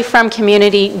somebody from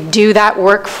community do that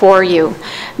work for you.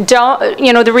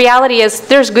 The reality is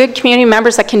there's good community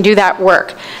members that can do that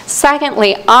work.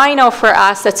 Secondly, I know for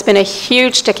us, that's been a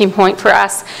huge sticking point for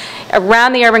us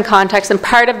around the urban context, and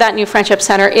part of that new Friendship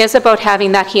Center is about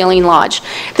having that healing lodge.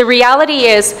 The reality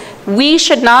is we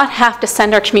should not have to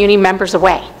send our community members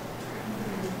away.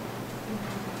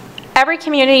 every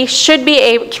community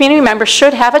member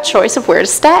should have a choice of where to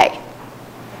stay.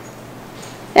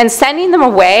 And sending them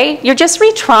away, you're just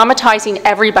re-traumatizing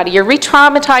everybody. You're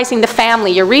re-traumatizing the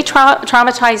family. You're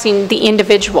re-traumatizing the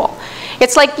individual.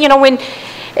 It's like, you know, when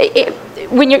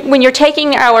you're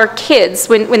taking our kids,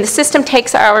 when the system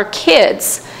takes our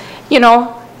kids, you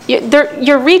know,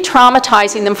 you're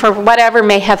re-traumatizing them for whatever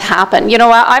may have happened. You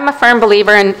know, I'm a firm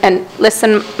believer, and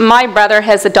listen, my brother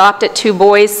has adopted 2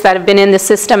 boys that have been in the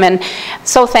system, and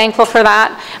so thankful for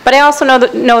that. But I also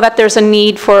know that there's a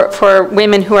need for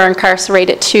women who are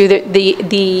incarcerated too.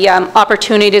 The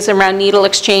opportunities around needle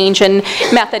exchange and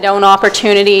methadone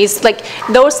opportunities, like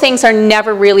those things are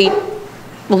never really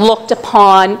looked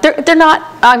upon. They're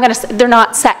not, I'm going to say, they're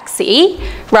not sexy,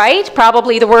 right?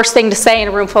 Probably the worst thing to say in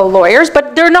a room full of lawyers,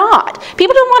 but they're not.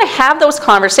 People don't want to have those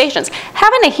conversations.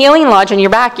 Having a healing lodge in your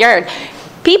backyard,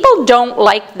 people don't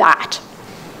like that.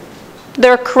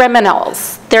 They're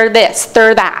criminals. They're this,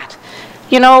 they're that.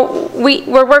 You know,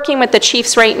 we're working with the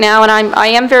chiefs right now, and I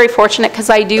am very fortunate because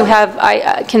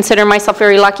I consider myself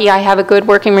very lucky. I have a good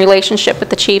working relationship with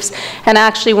the chiefs, and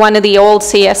actually one of the old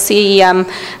CSC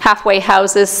halfway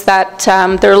houses that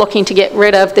they're looking to get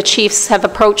rid of, the chiefs have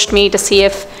approached me to see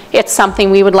if it's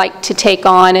something we would like to take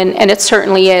on, and it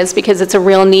certainly is, because it's a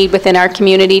real need within our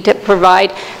community to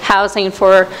provide housing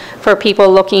for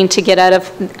people looking to get out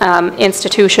of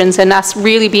institutions, and us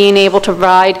really being able to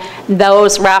provide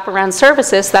those wraparound services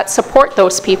that support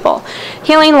those people.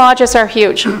 Healing lodges are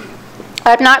huge.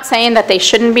 I'm not saying that they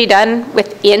shouldn't be done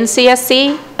within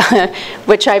CSC,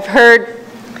 which I've heard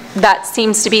that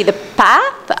seems to be the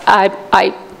path.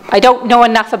 I don't know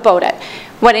enough about it.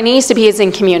 What it needs to be is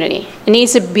in community. It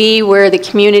needs to be where the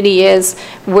community is,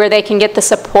 where they can get the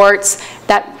supports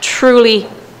that truly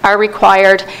are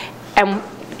required, and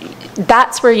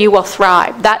that's where you will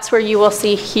thrive. That's where you will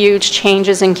see huge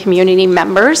changes in community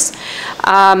members.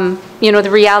 You know,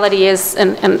 the reality is,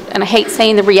 and I hate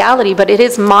saying the reality, but it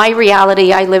is my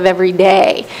reality. I live every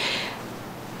day.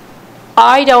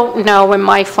 I don't know when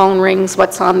my phone rings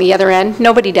what's on the other end.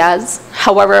 Nobody does.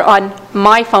 However, on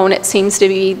my phone, it seems to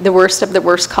be the worst of the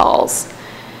worst calls.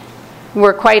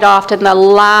 We're quite often the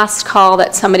last call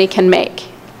that somebody can make.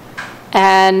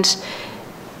 And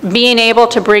being able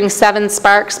to bring 7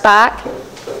 Sparks back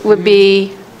would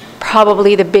be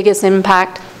probably the biggest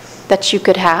impact that you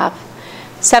could have.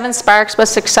 7 Sparks was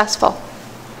successful.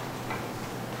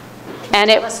 And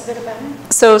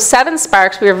so 7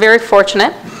 Sparks, we were very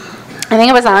fortunate. I think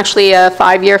it was actually a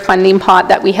 5-year funding pot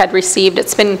that we had received.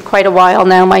 It's been quite a while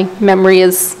now. My memory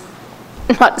is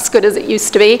not as good as it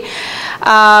used to be.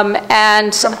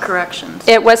 And from corrections.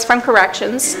 It was from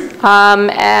corrections.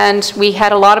 And we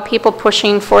had a lot of people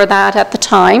pushing for that at the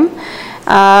time,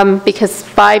 because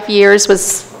 5 years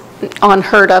was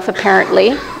unheard of,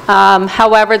 apparently.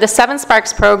 However, the 7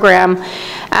 Sparks program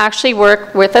actually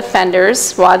worked with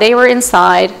offenders while they were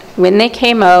inside, when they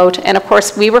came out, and of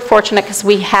course we were fortunate because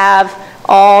we have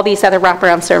all these other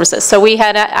wraparound services. So we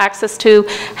had access to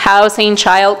housing,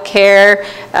 child care,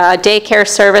 daycare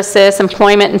services,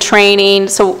 employment and training.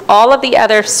 So all of the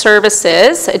other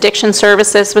services, addiction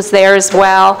services was there as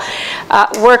well,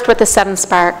 worked with the 7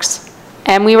 Sparks.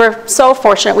 And we were so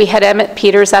fortunate. We had Emmett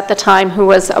Peters at the time, who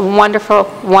was a wonderful,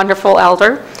 wonderful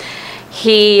elder.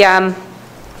 He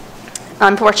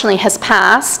unfortunately has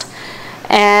passed,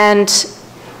 and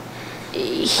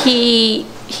he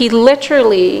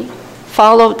literally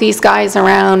followed these guys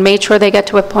around, made sure they get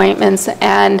to appointments,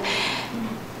 and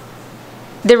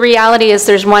the reality is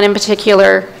there's one in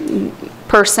particular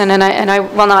person, and I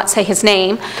will not say his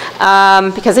name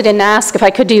because I didn't ask if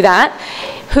I could do that,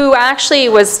 who actually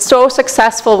was so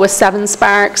successful with 7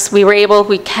 Sparks.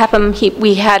 We kept him,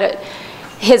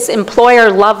 his employer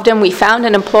loved him. We found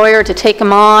an employer to take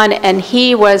him on, and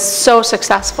he was so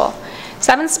successful.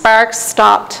 7 Sparks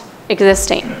stopped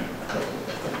existing.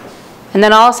 And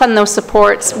then all of a sudden those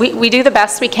supports, we do the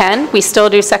best we can. We still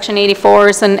do Section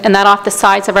 84s and that off the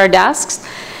sides of our desks.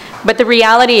 But the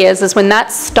reality is when that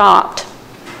stopped,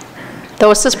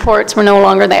 those supports were no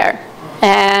longer there.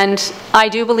 And I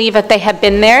do believe if they had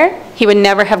been there, he would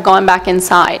never have gone back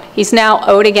inside. He's now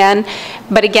out again,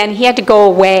 but again, he had to go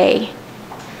away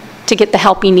to get the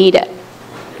help he needed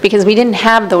because we didn't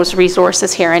have those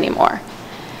resources here anymore.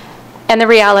 And the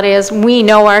reality is we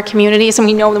know our communities and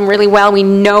we know them really well. We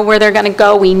know where they're going to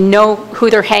go. We know who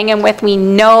they're hanging with. We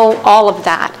know all of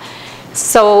that.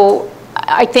 So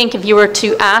I think if you were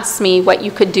to ask me what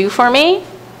you could do for me,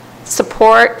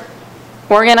 support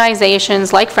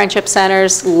organizations like Friendship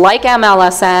Centers, like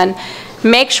MLSN,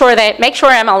 make sure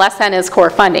MLSN is core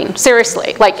funding.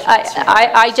 Seriously, like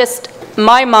I just,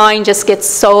 my mind just gets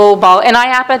so bogged. And I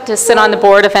happen to sit on the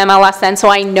board of MLSN, so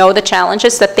I know the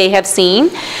challenges that they have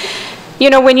seen. You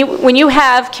know, when you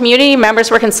have community members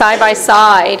working side by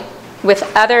side with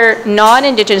other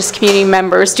non-Indigenous community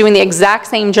members doing the exact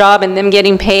same job and them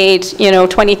getting paid, you know,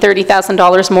 $20,000,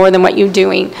 $30,000 more than what you're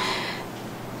doing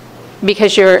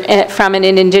because you're from an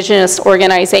Indigenous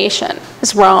organization,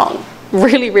 it's wrong.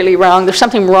 Really, really wrong. There's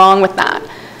something wrong with that.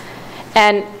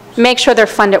 And make sure they're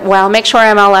funded well. Make sure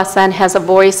MLSN has a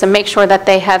voice, and make sure that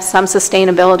they have some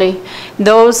sustainability.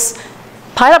 Those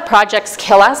pilot projects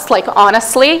kill us, like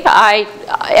honestly.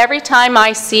 Every time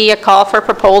I see a call for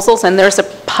proposals and there's a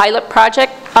pilot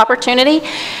project opportunity,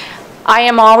 I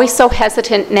am always so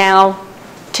hesitant now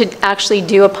to actually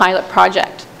do a pilot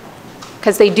project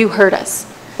because they do hurt us.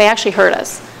 They actually hurt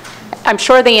us. I'm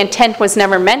sure the intent was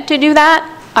never meant to do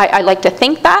that. I like to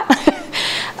think that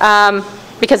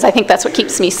because I think that's what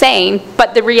keeps me sane.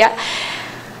 But the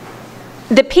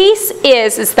piece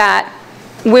is that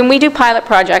when we do pilot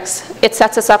projects, it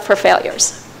sets us up for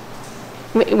failures.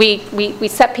 We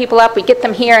set people up, we get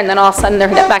them here, and then all of a sudden they're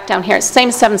back down here. It's the same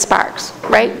as Seven Sparks,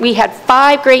 right? We had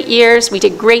 5 great years, we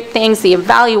did great things, the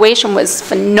evaluation was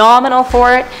phenomenal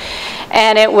for it,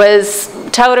 and it was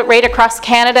touted right across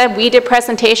Canada. We did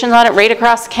presentations on it right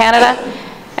across Canada,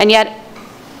 and yet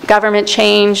government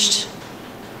changed,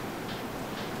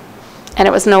 and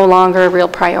it was no longer a real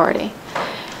priority.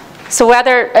 So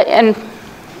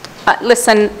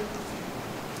listen,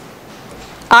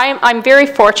 I'm very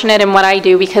fortunate in what I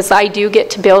do because I do get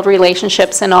to build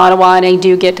relationships in Ottawa, and I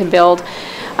do get to build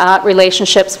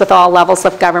relationships with all levels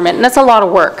of government, and that's a lot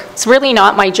of work. It's really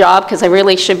not my job because I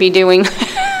really should be doing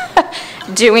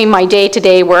doing my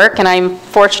day-to-day work, and I'm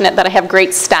fortunate that I have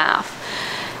great staff.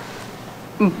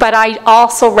 But I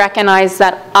also recognize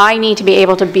that I need to be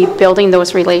able to be building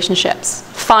those relationships,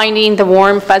 finding the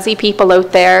warm, fuzzy people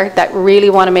out there that really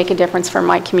want to make a difference for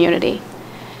my community.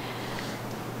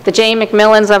 The Jay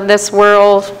McMillans of this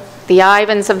world, the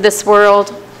Ivans of this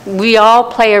world, we all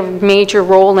play a major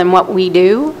role in what we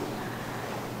do,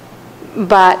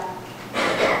 but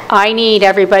I need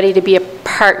everybody to be a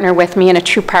partner with me and a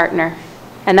true partner.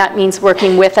 And that means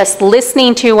working with us,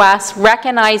 listening to us,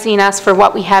 recognizing us for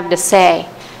what we have to say.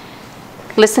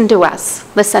 Listen to us.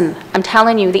 Listen, I'm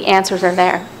telling you, the answers are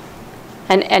there.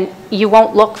 And you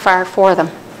won't look far for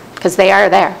them, because they are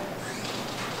there.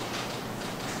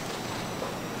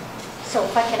 So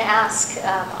if I can ask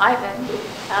Ivan,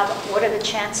 what are the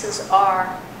chances of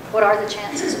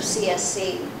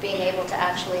CSC being able to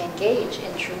actually engage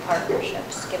in true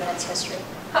partnerships, given its history?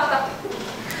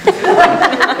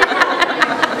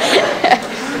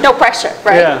 No pressure,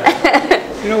 right?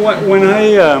 Yeah. You know what?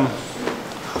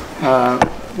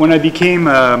 When I became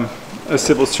a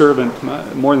civil servant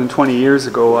more than 20 years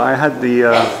ago, I had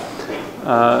the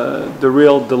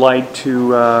real delight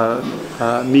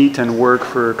to meet and work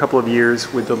for a couple of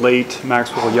years with the late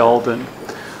Maxwell Yalden.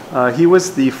 He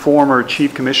was the former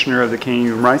Chief Commissioner of the Canadian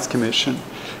Human Rights Commission,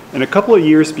 and a couple of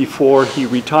years before he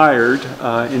retired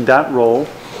in that role,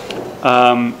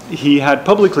 he had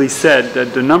publicly said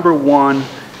that the #1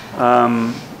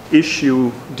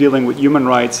 issue dealing with human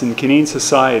rights in Canadian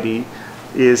society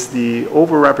is the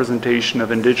overrepresentation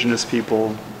of Indigenous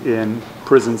people in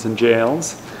prisons and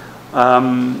jails,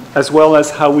 as well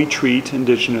as how we treat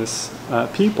Indigenous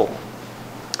people.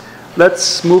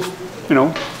 Let's move,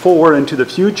 forward into the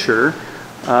future.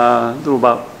 A little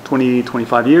about 20,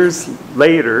 25 years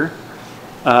later,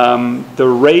 the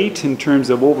rate in terms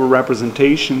of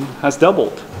overrepresentation has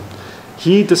doubled.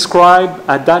 He described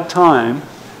at that time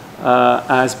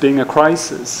as being a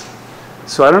crisis.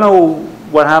 So I don't know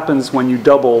what happens when you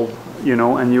double,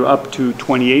 and you up to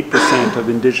 28% of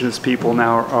Indigenous people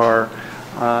now are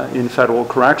in federal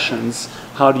corrections.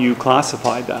 How do you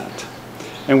classify that?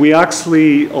 And we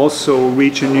actually also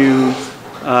reach a new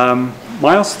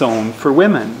milestone for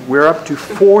women. We're up to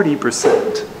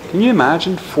 40%. Can you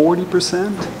imagine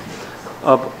 40%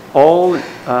 of all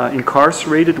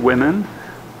incarcerated women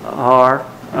are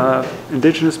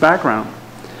Indigenous background?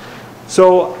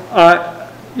 So,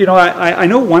 I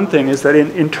know one thing is that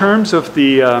in terms of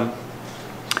the,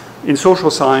 in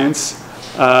social science,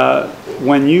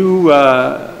 when you,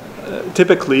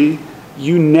 typically,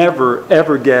 you never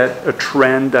ever get a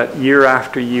trend that year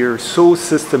after year so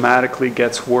systematically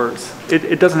gets worse.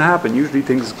 It doesn't happen. Usually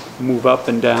things move up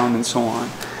and down and so on.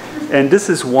 And this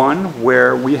is one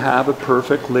where we have a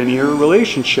perfect linear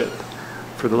relationship.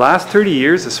 For the last 30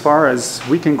 years, as far as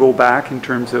we can go back in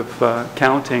terms of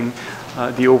counting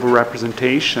the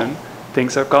overrepresentation,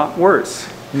 things have got worse.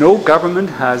 No government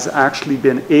has actually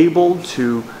been able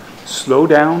to slow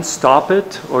down, stop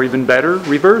it, or even better,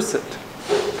 reverse it.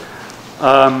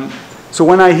 So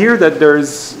when I hear that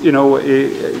there's,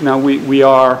 now we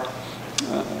are,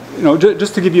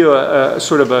 just to give you a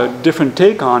sort of a different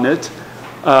take on it,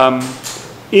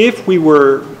 if we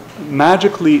were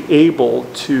magically able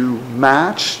to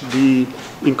match the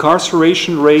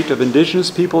incarceration rate of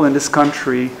Indigenous people in this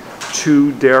country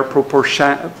to their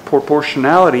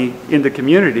proportionality in the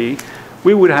community,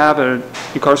 we would have an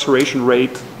incarceration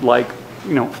rate like,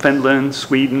 Finland,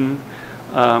 Sweden,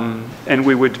 and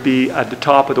we would be at the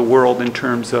top of the world in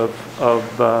terms of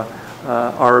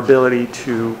our ability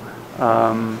to,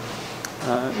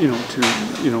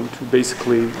 to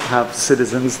basically have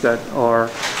citizens that are,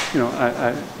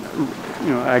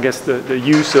 I guess the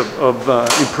use of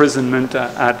imprisonment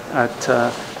at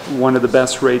one of the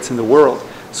best rates in the world.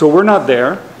 So we're not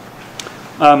there.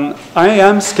 I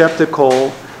am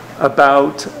skeptical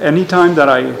about any time that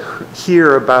I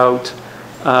hear about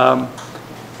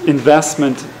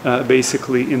investment,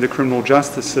 basically, in the criminal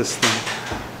justice system,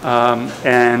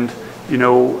 and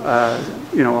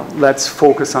let's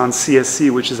focus on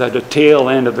CSC, which is at the tail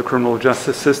end of the criminal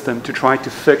justice system, to try to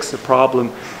fix a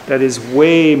problem that is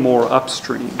way more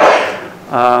upstream.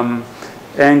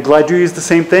 And GLADU is the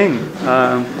same thing.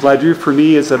 GLADU for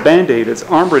me is a band-aid. It's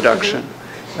arm reduction.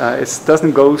 It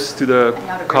doesn't go to the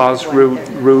cause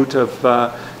root of.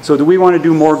 So do we want to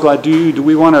do more GLADU? Do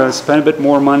we want to spend a bit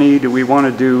more money? Do we want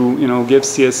to do, give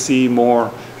CSC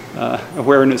more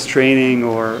awareness training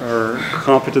or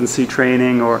competency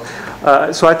training?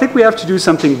 So I think we have to do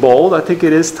something bold. I think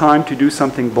it is time to do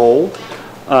something bold.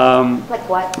 Like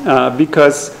what?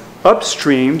 Because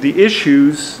upstream, the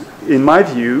issues, in my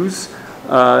views,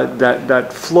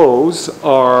 that flows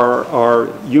are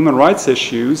human rights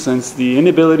issues, and it's the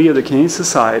inability of the Canadian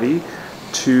society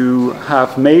to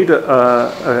have made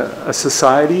a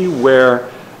society where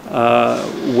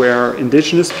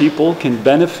Indigenous people can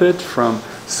benefit from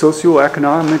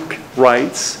socioeconomic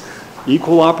rights,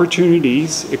 equal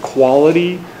opportunities,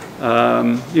 equality,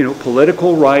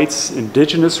 political rights,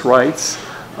 Indigenous rights.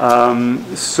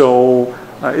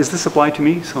 Is this applied to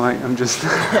me? So I'm just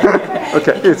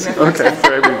okay. It's okay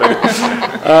for everybody.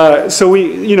 So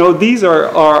these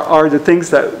are the things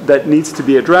that needs to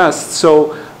be addressed.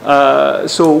 So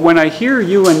when I hear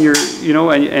you and you're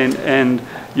and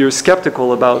you're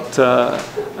skeptical about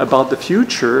the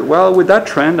future, well, with that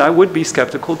trend, I would be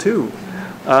skeptical too,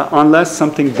 unless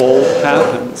something bold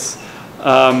happens.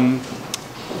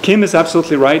 Kim is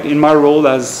absolutely right. In my role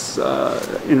as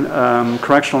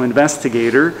correctional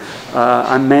investigator,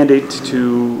 I'm mandated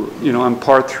to, I'm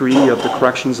part 3 of the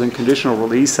Corrections and Conditional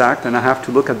Release Act, and I have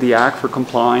to look at the Act for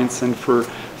compliance and for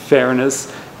fairness.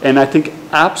 And I think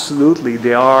absolutely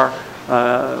there are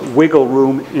wiggle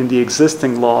room in the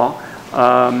existing law.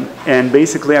 And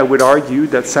basically I would argue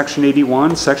that Section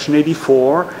 81, Section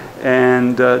 84,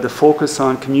 and the focus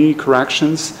on community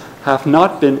corrections have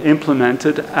not been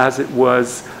implemented as it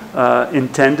was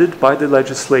intended by the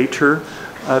legislature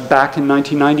back in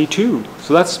 1992.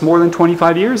 So that's more than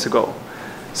 25 years ago.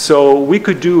 So we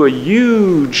could do a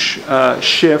huge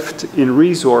shift in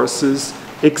resources,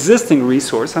 existing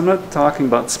resource. I'm not talking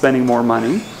about spending more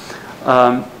money,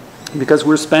 because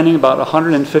we're spending about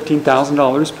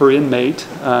 $115,000 per inmate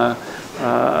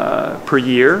per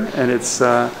year, and it's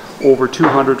over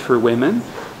 200 for women.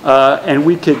 And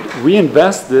we could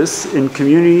reinvest this in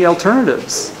community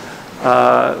alternatives.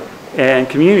 And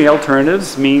community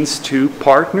alternatives means to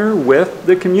partner with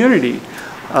the community.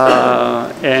 Can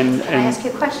I ask you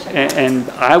a question? And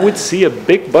I would see a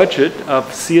big budget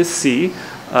of CSC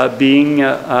being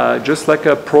just like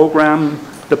a program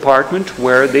department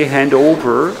where they hand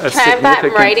over a significant... Can I have that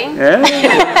in writing?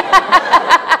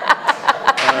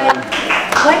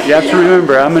 You have to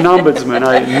remember, I'm an ombudsman.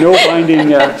 I no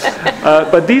binding,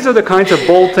 but these are the kinds of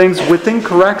bold things within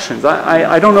corrections.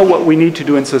 I don't know what we need to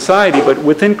do in society, but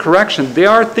within corrections, there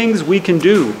are things we can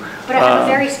do. But I have a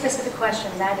very specific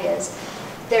question. That is,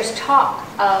 there's talk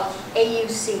of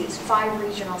AUCs, 5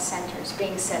 regional centers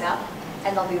being set up,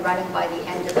 and they'll be running by the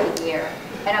end of the year.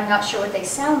 And I'm not sure what they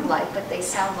sound like, but they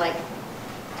sound like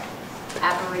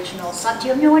Aboriginal. Do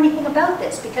you know anything about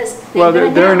this? Because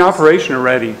they're in operation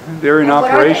already. They're in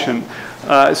operation.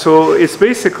 So it's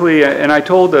basically, and I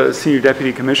told the Senior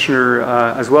Deputy Commissioner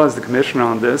as well as the Commissioner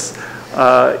on this,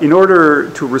 in order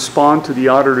to respond to the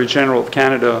Auditor General of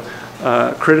Canada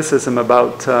criticism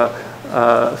about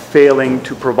failing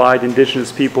to provide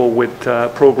Indigenous people with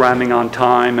programming on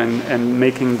time and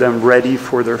making them ready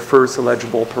for their first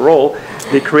eligible parole,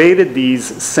 they created these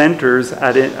centers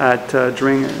inside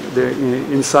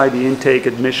the intake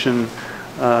admission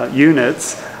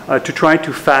units to try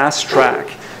to fast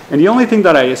track. And the only thing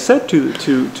that I said to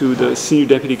the senior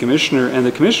deputy commissioner and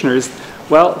the commissioner is,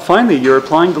 well, finally, you're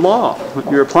applying the law.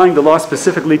 You're applying the law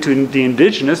specifically to the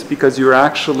Indigenous because you're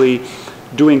actually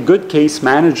doing good case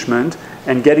management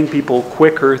and getting people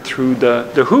quicker through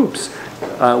the hoops.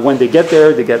 When they get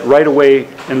there, they get right away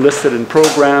enlisted in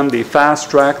program, they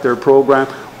fast track their program.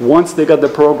 Once they got the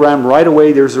program, right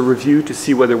away there's a review to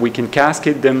see whether we can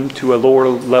cascade them to a lower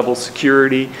level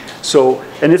security. So,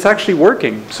 and it's actually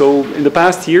working. So in the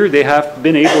past year, they have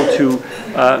been able to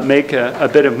make a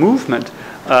bit of movement.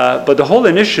 But the whole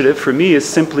initiative for me is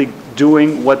simply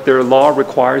doing what their law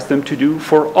requires them to do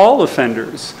for all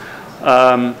offenders.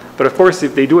 But of course,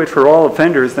 if they do it for all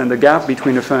offenders, then the gap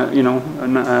between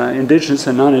Indigenous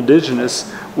and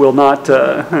non-Indigenous will not,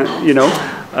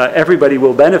 everybody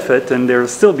will benefit, and there'll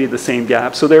still be the same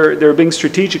gap. So they're being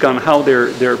strategic on how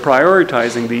they're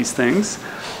prioritizing these things.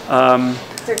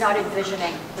 They're not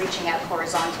envisioning reaching out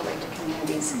horizontally to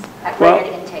communities at right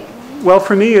at intake. Well,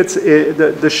 for me,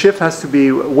 the shift has to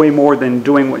be way more than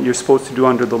doing what you're supposed to do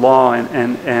under the law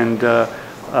and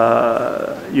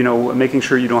making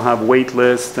sure you don't have wait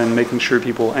lists and making sure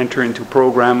people enter into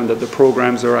program and that the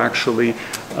programs are actually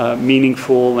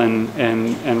meaningful and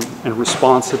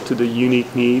responsive to the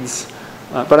unique needs.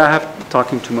 But I have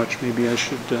talking too much. Maybe I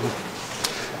should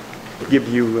give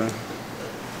you.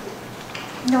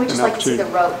 No, we just like to see the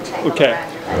rope tangle okay.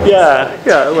 around your legs.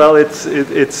 Yeah. Well, it's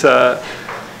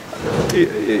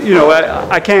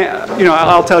I can't.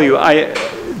 I'll tell you.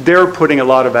 They're putting a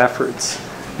lot of efforts.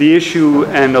 The issue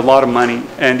and a lot of money.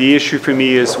 And the issue for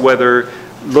me is whether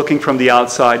looking from the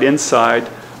outside inside,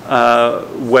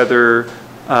 whether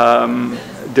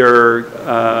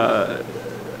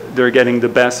they're getting the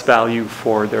best value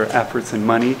for their efforts and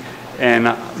money.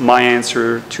 And my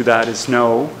answer to that is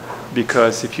no,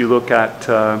 because if you look at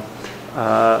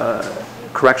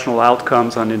correctional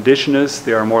outcomes on Indigenous,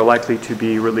 they are more likely to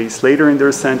be released later in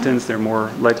their sentence. They're more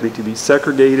likely to be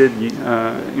segregated,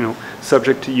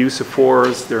 subject to use of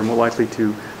force. They're more likely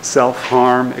to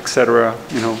self-harm, etc.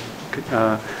 Do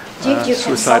you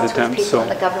suicide consult attempts. with people in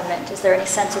the government? Is there any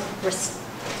sense of,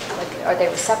 are they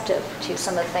receptive to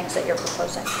some of the things that you're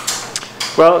proposing?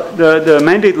 Well, the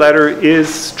mandate letter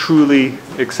is truly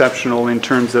exceptional in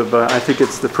terms of, I think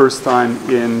it's the first time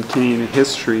in Canadian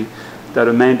history that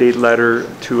a mandate letter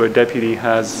to a deputy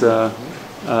has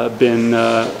been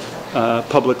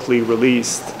publicly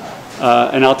released.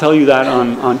 And I'll tell you that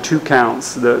on two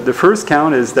counts. The first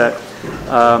count is that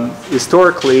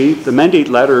historically the mandate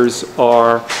letters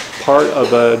are part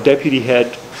of a deputy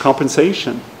head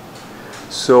compensation.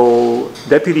 So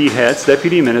deputy heads,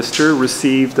 deputy minister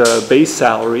received a base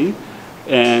salary,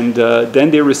 and then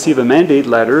they receive a mandate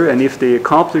letter, and if they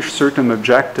accomplish certain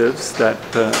objectives that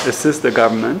assist the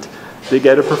government, they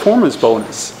get a performance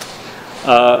bonus.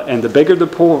 And the bigger the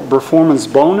performance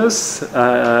bonus,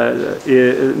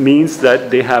 it means that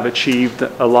they have achieved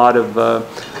a lot of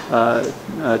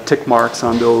tick marks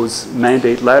on those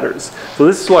mandate letters. So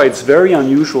this is why it's very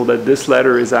unusual that this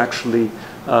letter is actually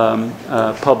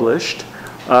published.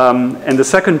 And the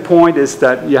second point is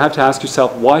that you have to ask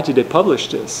yourself, why did they publish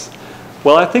this?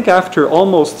 Well, I think after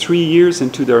almost 3 years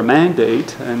into their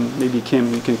mandate, and maybe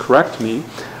Kim, you can correct me,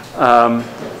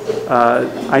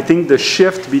 I think the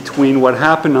shift between what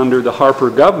happened under the Harper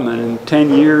government and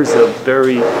 10 years of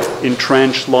very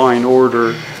entrenched law and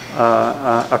order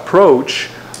approach,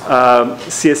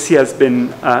 CSC has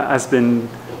been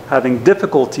having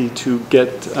difficulty to get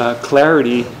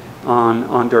clarity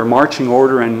on their marching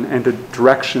order and the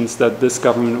directions that this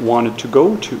government wanted to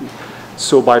go to.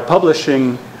 So by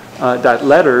publishing that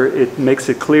letter, it makes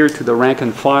it clear to the rank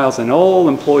and files and all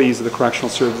employees of the Correctional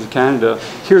Service of Canada,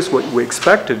 here's what we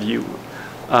expect of you.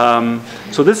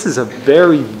 So this is a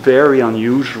very, very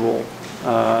unusual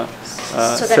sets of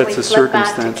circumstances. So then we flip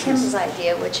back to Kim's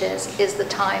idea, which is the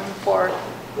time for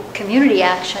community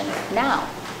action now?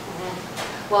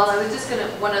 Well, I was just going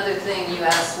to, one other thing, you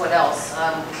asked what else.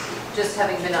 Just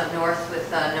having been up north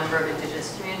with a number of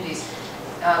Indigenous communities,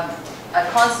 a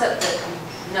concept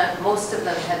that most of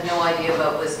them had no idea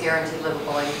about was guaranteed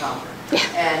livable income.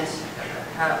 And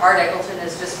Art Eggleton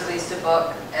has just released a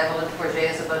book, Evelyn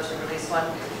Forget is about to release one.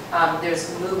 There's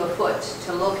Move Afoot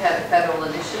to look at a federal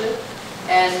initiative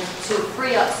and to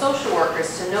free up social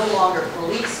workers to no longer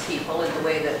police people in the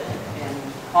way that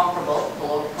comparable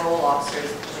parole officers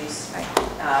police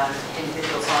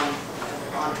individuals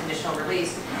on conditional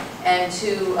release, and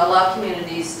to allow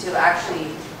communities to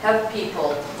actually have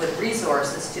people with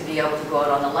resources to be able to go out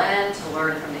on the land, to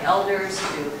learn from the elders,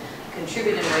 to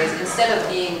contribute in ways, instead of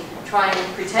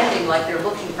pretending like they're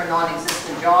looking for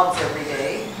non-existent jobs every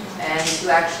day, and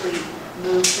to actually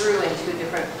move through into a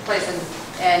different place.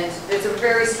 And there's a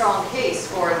very strong case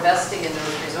for investing in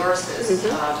those resources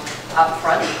up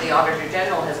front. The Auditor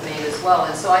General has made as well.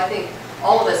 And so I think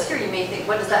all of us here, you may think,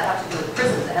 what does that have to do with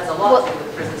prisons? It has a lot to do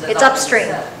with prisons. It's upstream.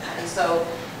 And so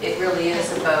it really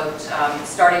is about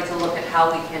starting to look at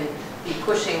how we can be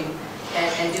pushing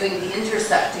and doing the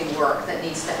intersecting work that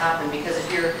needs to happen. Because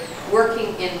if you're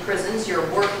working in prisons, you're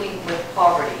working with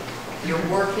poverty. You're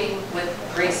working with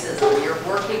racism. You're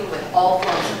working with all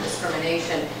forms of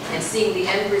discrimination and seeing the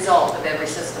end result of every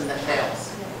system that fails.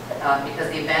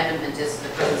 Because the abandonment is the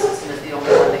prison system is the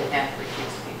only one that can't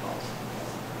refuse people.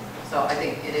 So I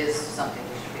think it is something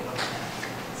we should be looking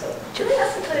at. So, can I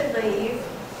ask a kind of naive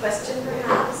question,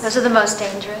 perhaps? Those are the most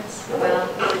dangerous. Well,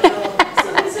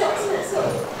 so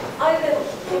Ivan,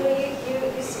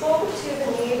 you spoke to the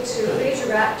need to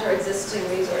redirect our existing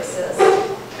resources.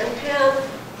 And Pam,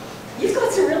 you've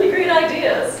got some really great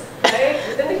ideas, right?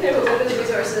 Within the community, what do the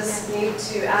resources need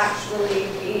to actually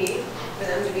be for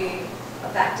them to be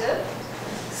effective?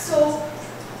 So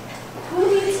who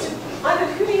needs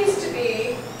to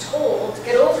be told to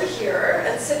get over here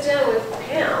and sit down with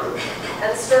Pam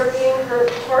and start being her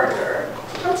partner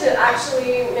to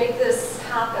actually make this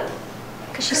happen?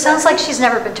 Because she sounds like she's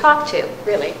never been talked to,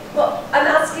 really. Well, I'm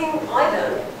asking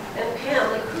Ivan and Pam,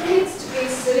 like, who needs to be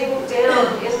sitting down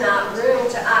in that room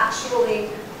to actually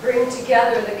bring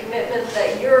together the commitment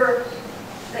that you're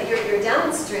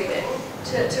demonstrating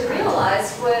to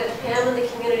realize what Pam and the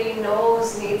community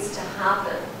knows needs to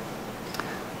happen?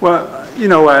 Well, you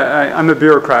know, I'm a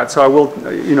bureaucrat, so I will,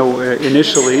 you know,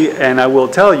 initially, and I will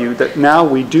tell you that now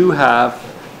we do have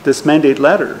this mandate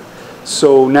letter.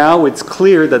 So now it's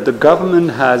clear that the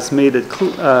government has made it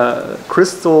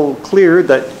crystal clear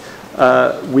that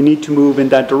we need to move in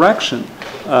that direction.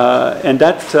 And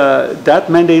that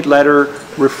mandate letter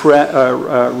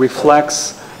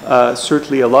reflects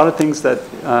certainly a lot of things that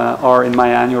are in my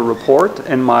annual report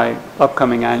and my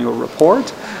upcoming annual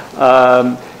report.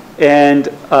 And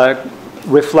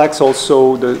reflects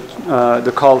also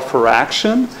the call for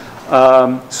action.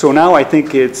 So now I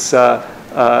think it's,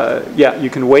 yeah, you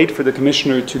can wait for the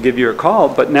commissioner to give you a call,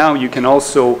 but now you can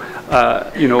also,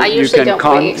 you know, you can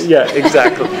yeah,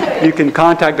 exactly. You can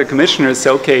contact the commissioner and say,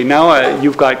 okay, now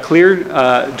you've got clear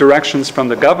directions from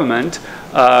the government.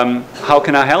 How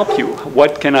can I help you?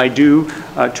 What can I do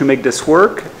to make this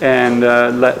work? And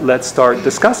let's start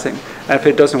discussing. And if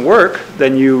it doesn't work,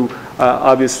 then you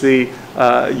obviously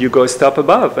you go a step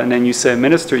above, and then you say,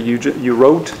 Minister, you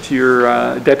wrote to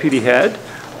your deputy head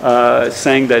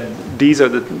saying that these are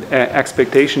the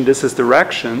expectations, this is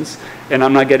directions, and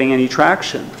I'm not getting any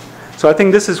traction. So I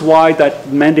think this is why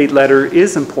that mandate letter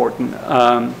is important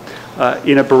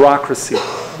in a bureaucracy.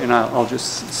 And I'll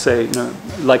just say, you know,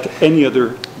 like any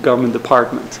other government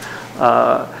department.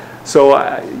 So,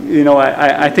 you know,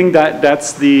 I think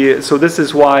that's the, so this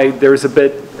is why there's a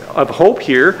bit of hope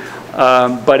here.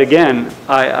 But again,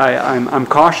 I'm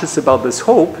cautious about this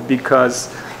hope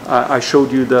because I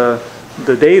showed you the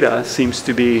data seems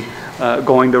to be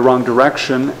going the wrong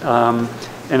direction.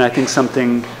 And I think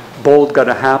something bold got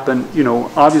to happen. You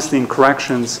know, obviously in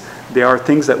corrections, there are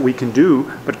things that we can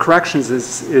do, but corrections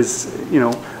is you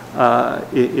know,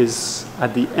 is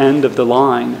at the end of the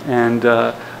line. And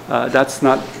that's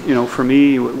not, you know, for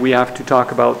me, we have to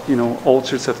talk about, you know, all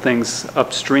sorts of things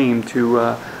upstream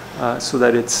to, so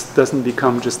that it doesn't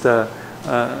become just a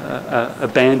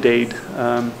Band-Aid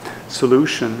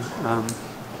solution.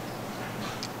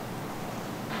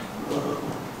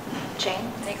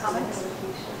 Jane, any comments?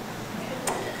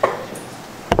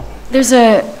 There's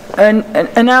an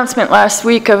announcement last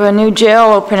week of a new jail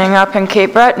opening up in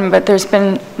Cape Breton, but there's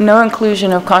been no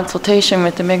inclusion of consultation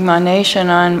with the Mi'kmaq Nation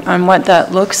on what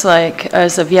that looks like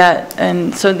as of yet.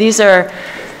 And so these are,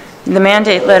 the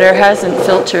mandate letter hasn't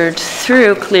filtered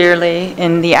through clearly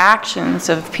in the actions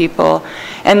of people.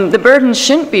 And the burden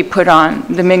shouldn't be put on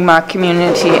the Mi'kmaq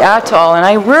community at all. And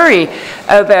I worry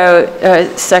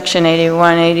about Section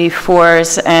 81,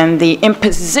 84s and the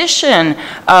imposition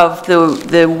of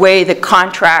the way the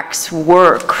contracts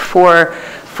work for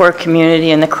community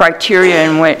and the criteria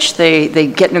in which they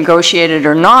get negotiated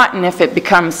or not. And if it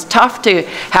becomes tough to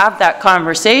have that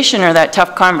conversation or that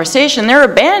tough conversation,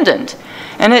 they're abandoned.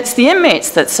 And it's the inmates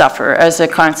that suffer as a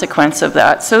consequence of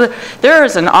that. So there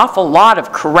is an awful lot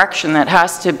of correction that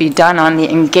has to be done on the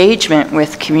engagement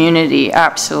with community,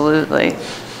 absolutely.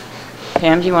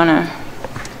 Pam, do you want to?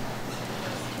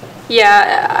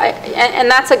 Yeah, and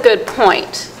that's a good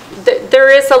point. There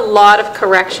is a lot of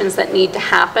corrections that need to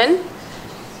happen,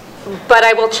 but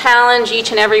I will challenge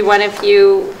each and every one of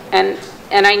you, and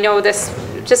I know this,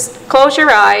 just close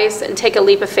your eyes and take a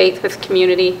leap of faith with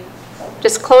community.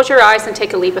 Just close your eyes and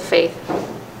take a leap of faith.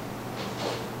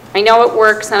 I know it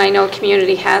works, and I know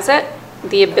community has it,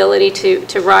 the ability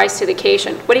to rise to the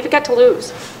occasion. What have you got to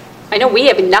lose? I know we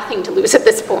have nothing to lose at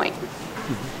this point.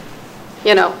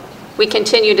 You know, we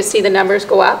continue to see the numbers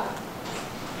go up.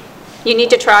 You need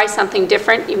to try something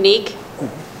different, unique,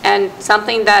 and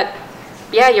something that,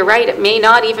 yeah, you're right, it may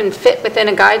not even fit within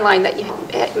a guideline that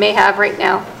you may have right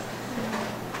now.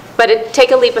 But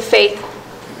take a leap of faith,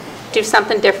 do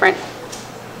something different.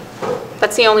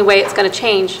 That's the only way it's going to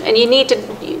change. And you need to,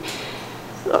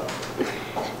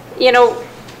 you know,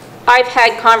 I've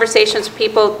had conversations with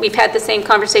people, we've had the same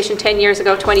conversation 10 years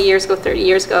ago, 20 years ago, 30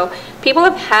 years ago. People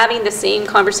are having the same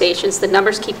conversations, the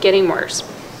numbers keep getting worse.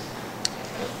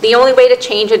 The only way to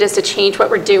change it is to change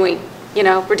what we're doing. You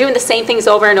know, we're doing the same things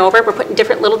over and over, we're putting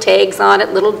different little tags on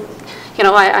it, little, you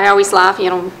know, I always laugh, you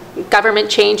know, government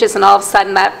changes and all of a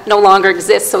sudden that no longer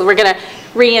exists, so we're going to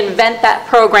reinvent that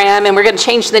program and we're going to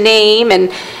change the name,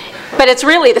 but it's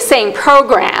really the same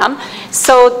program.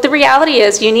 So the reality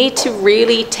is you need to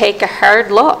really take a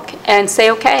hard look and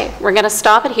say, okay, we're going to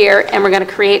stop it here and we're going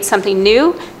to create something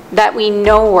new that we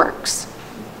know works.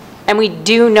 And we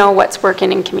do know what's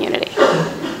working in community.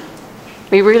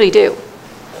 We really do.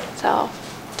 So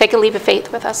take a leap of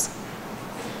faith with us.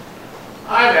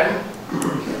 Ivan,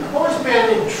 I've always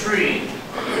been intrigued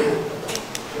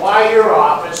why your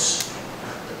office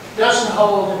doesn't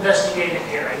hold investigative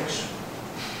hearings.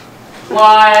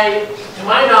 Why, to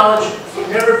my knowledge, you've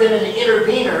never been an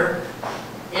intervener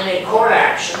in a court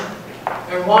action,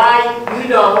 and why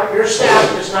your staff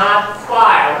does not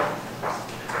file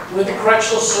with the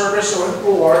Correctional Service or the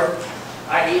board,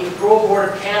 i.e. the Parole Board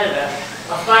of Canada,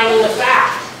 a finding of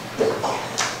fact.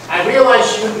 I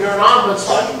realize you're an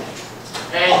ombudsman,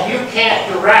 and you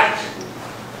can't direct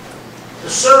the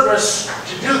service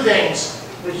to do things,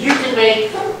 but you can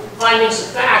make findings of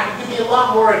fact. You can be a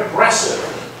lot more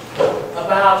aggressive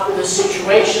about the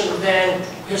situation than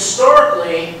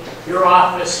historically your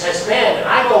office has been. And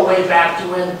I go way back to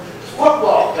when the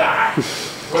football guy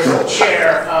was the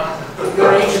chair of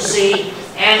your agency,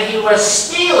 and he was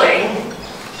stealing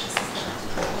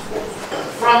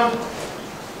from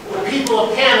the people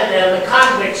of Canada and the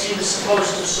convicts he was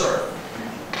supposed to serve.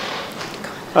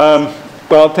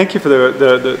 Well, thank you for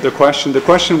the question. The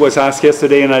question was asked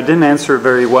yesterday, and I didn't answer it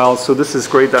very well, so this is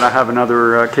great that I have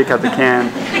another kick at the can.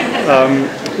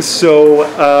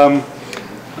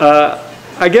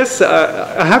 I guess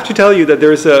I have to tell you that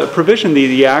there's a provision in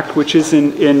the Act, which is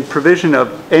in provision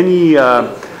of any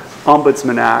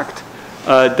Ombudsman Act,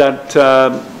 that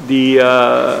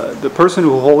the person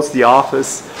who holds the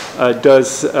office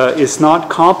is not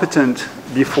competent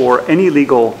before any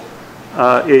legal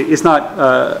is not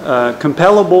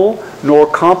compellable nor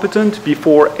competent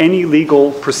before any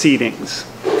legal proceedings.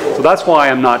 So that's why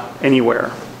I'm not anywhere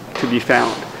to be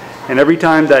found. And every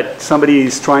time that somebody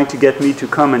is trying to get me to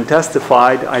come and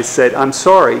testify, I said, I'm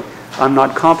sorry, I'm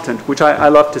not competent, which I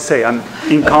love to say, I'm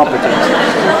incompetent.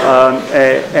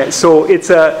 So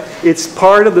it's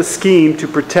part of the scheme to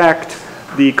protect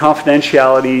the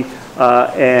confidentiality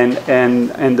and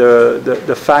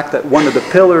the fact that one of the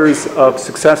pillars of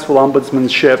successful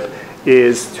ombudsmanship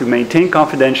is to maintain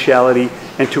confidentiality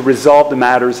and to resolve the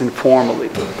matters informally.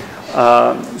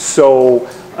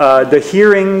 The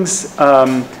hearings,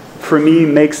 for me,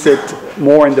 makes it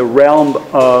more in the realm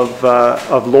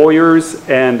of lawyers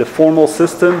and the formal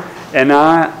system, and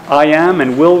I am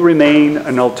and will remain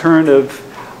an alternative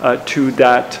to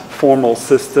that formal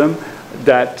system.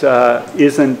 That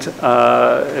isn't, as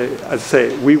I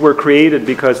say, we were created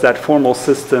because that formal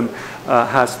system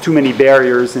has too many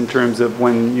barriers in terms of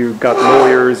when you've got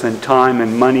lawyers and time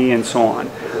and money and so on.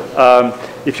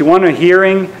 If you want a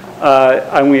hearing,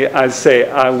 I say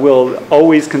I will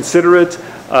always consider it,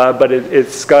 but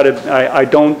it's got to. I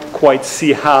don't quite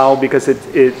see how, because it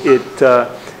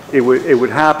would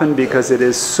happen because it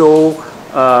is so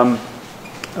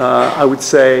I would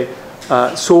say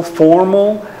so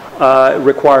formal.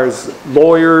 Requires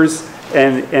lawyers,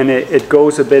 and it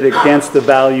goes a bit against the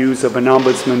values of an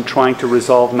ombudsman trying to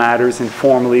resolve matters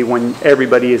informally when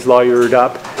everybody is lawyered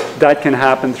up. That can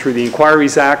happen through the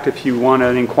Inquiries Act if you want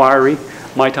an inquiry.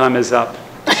 My time is up.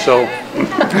 So, It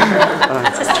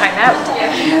says time out.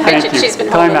 thank you. She's been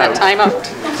holding that time out.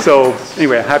 So,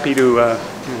 anyway, happy to...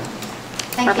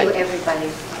 Thank you, everybody.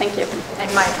 Thank you.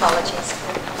 And my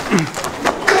apologies.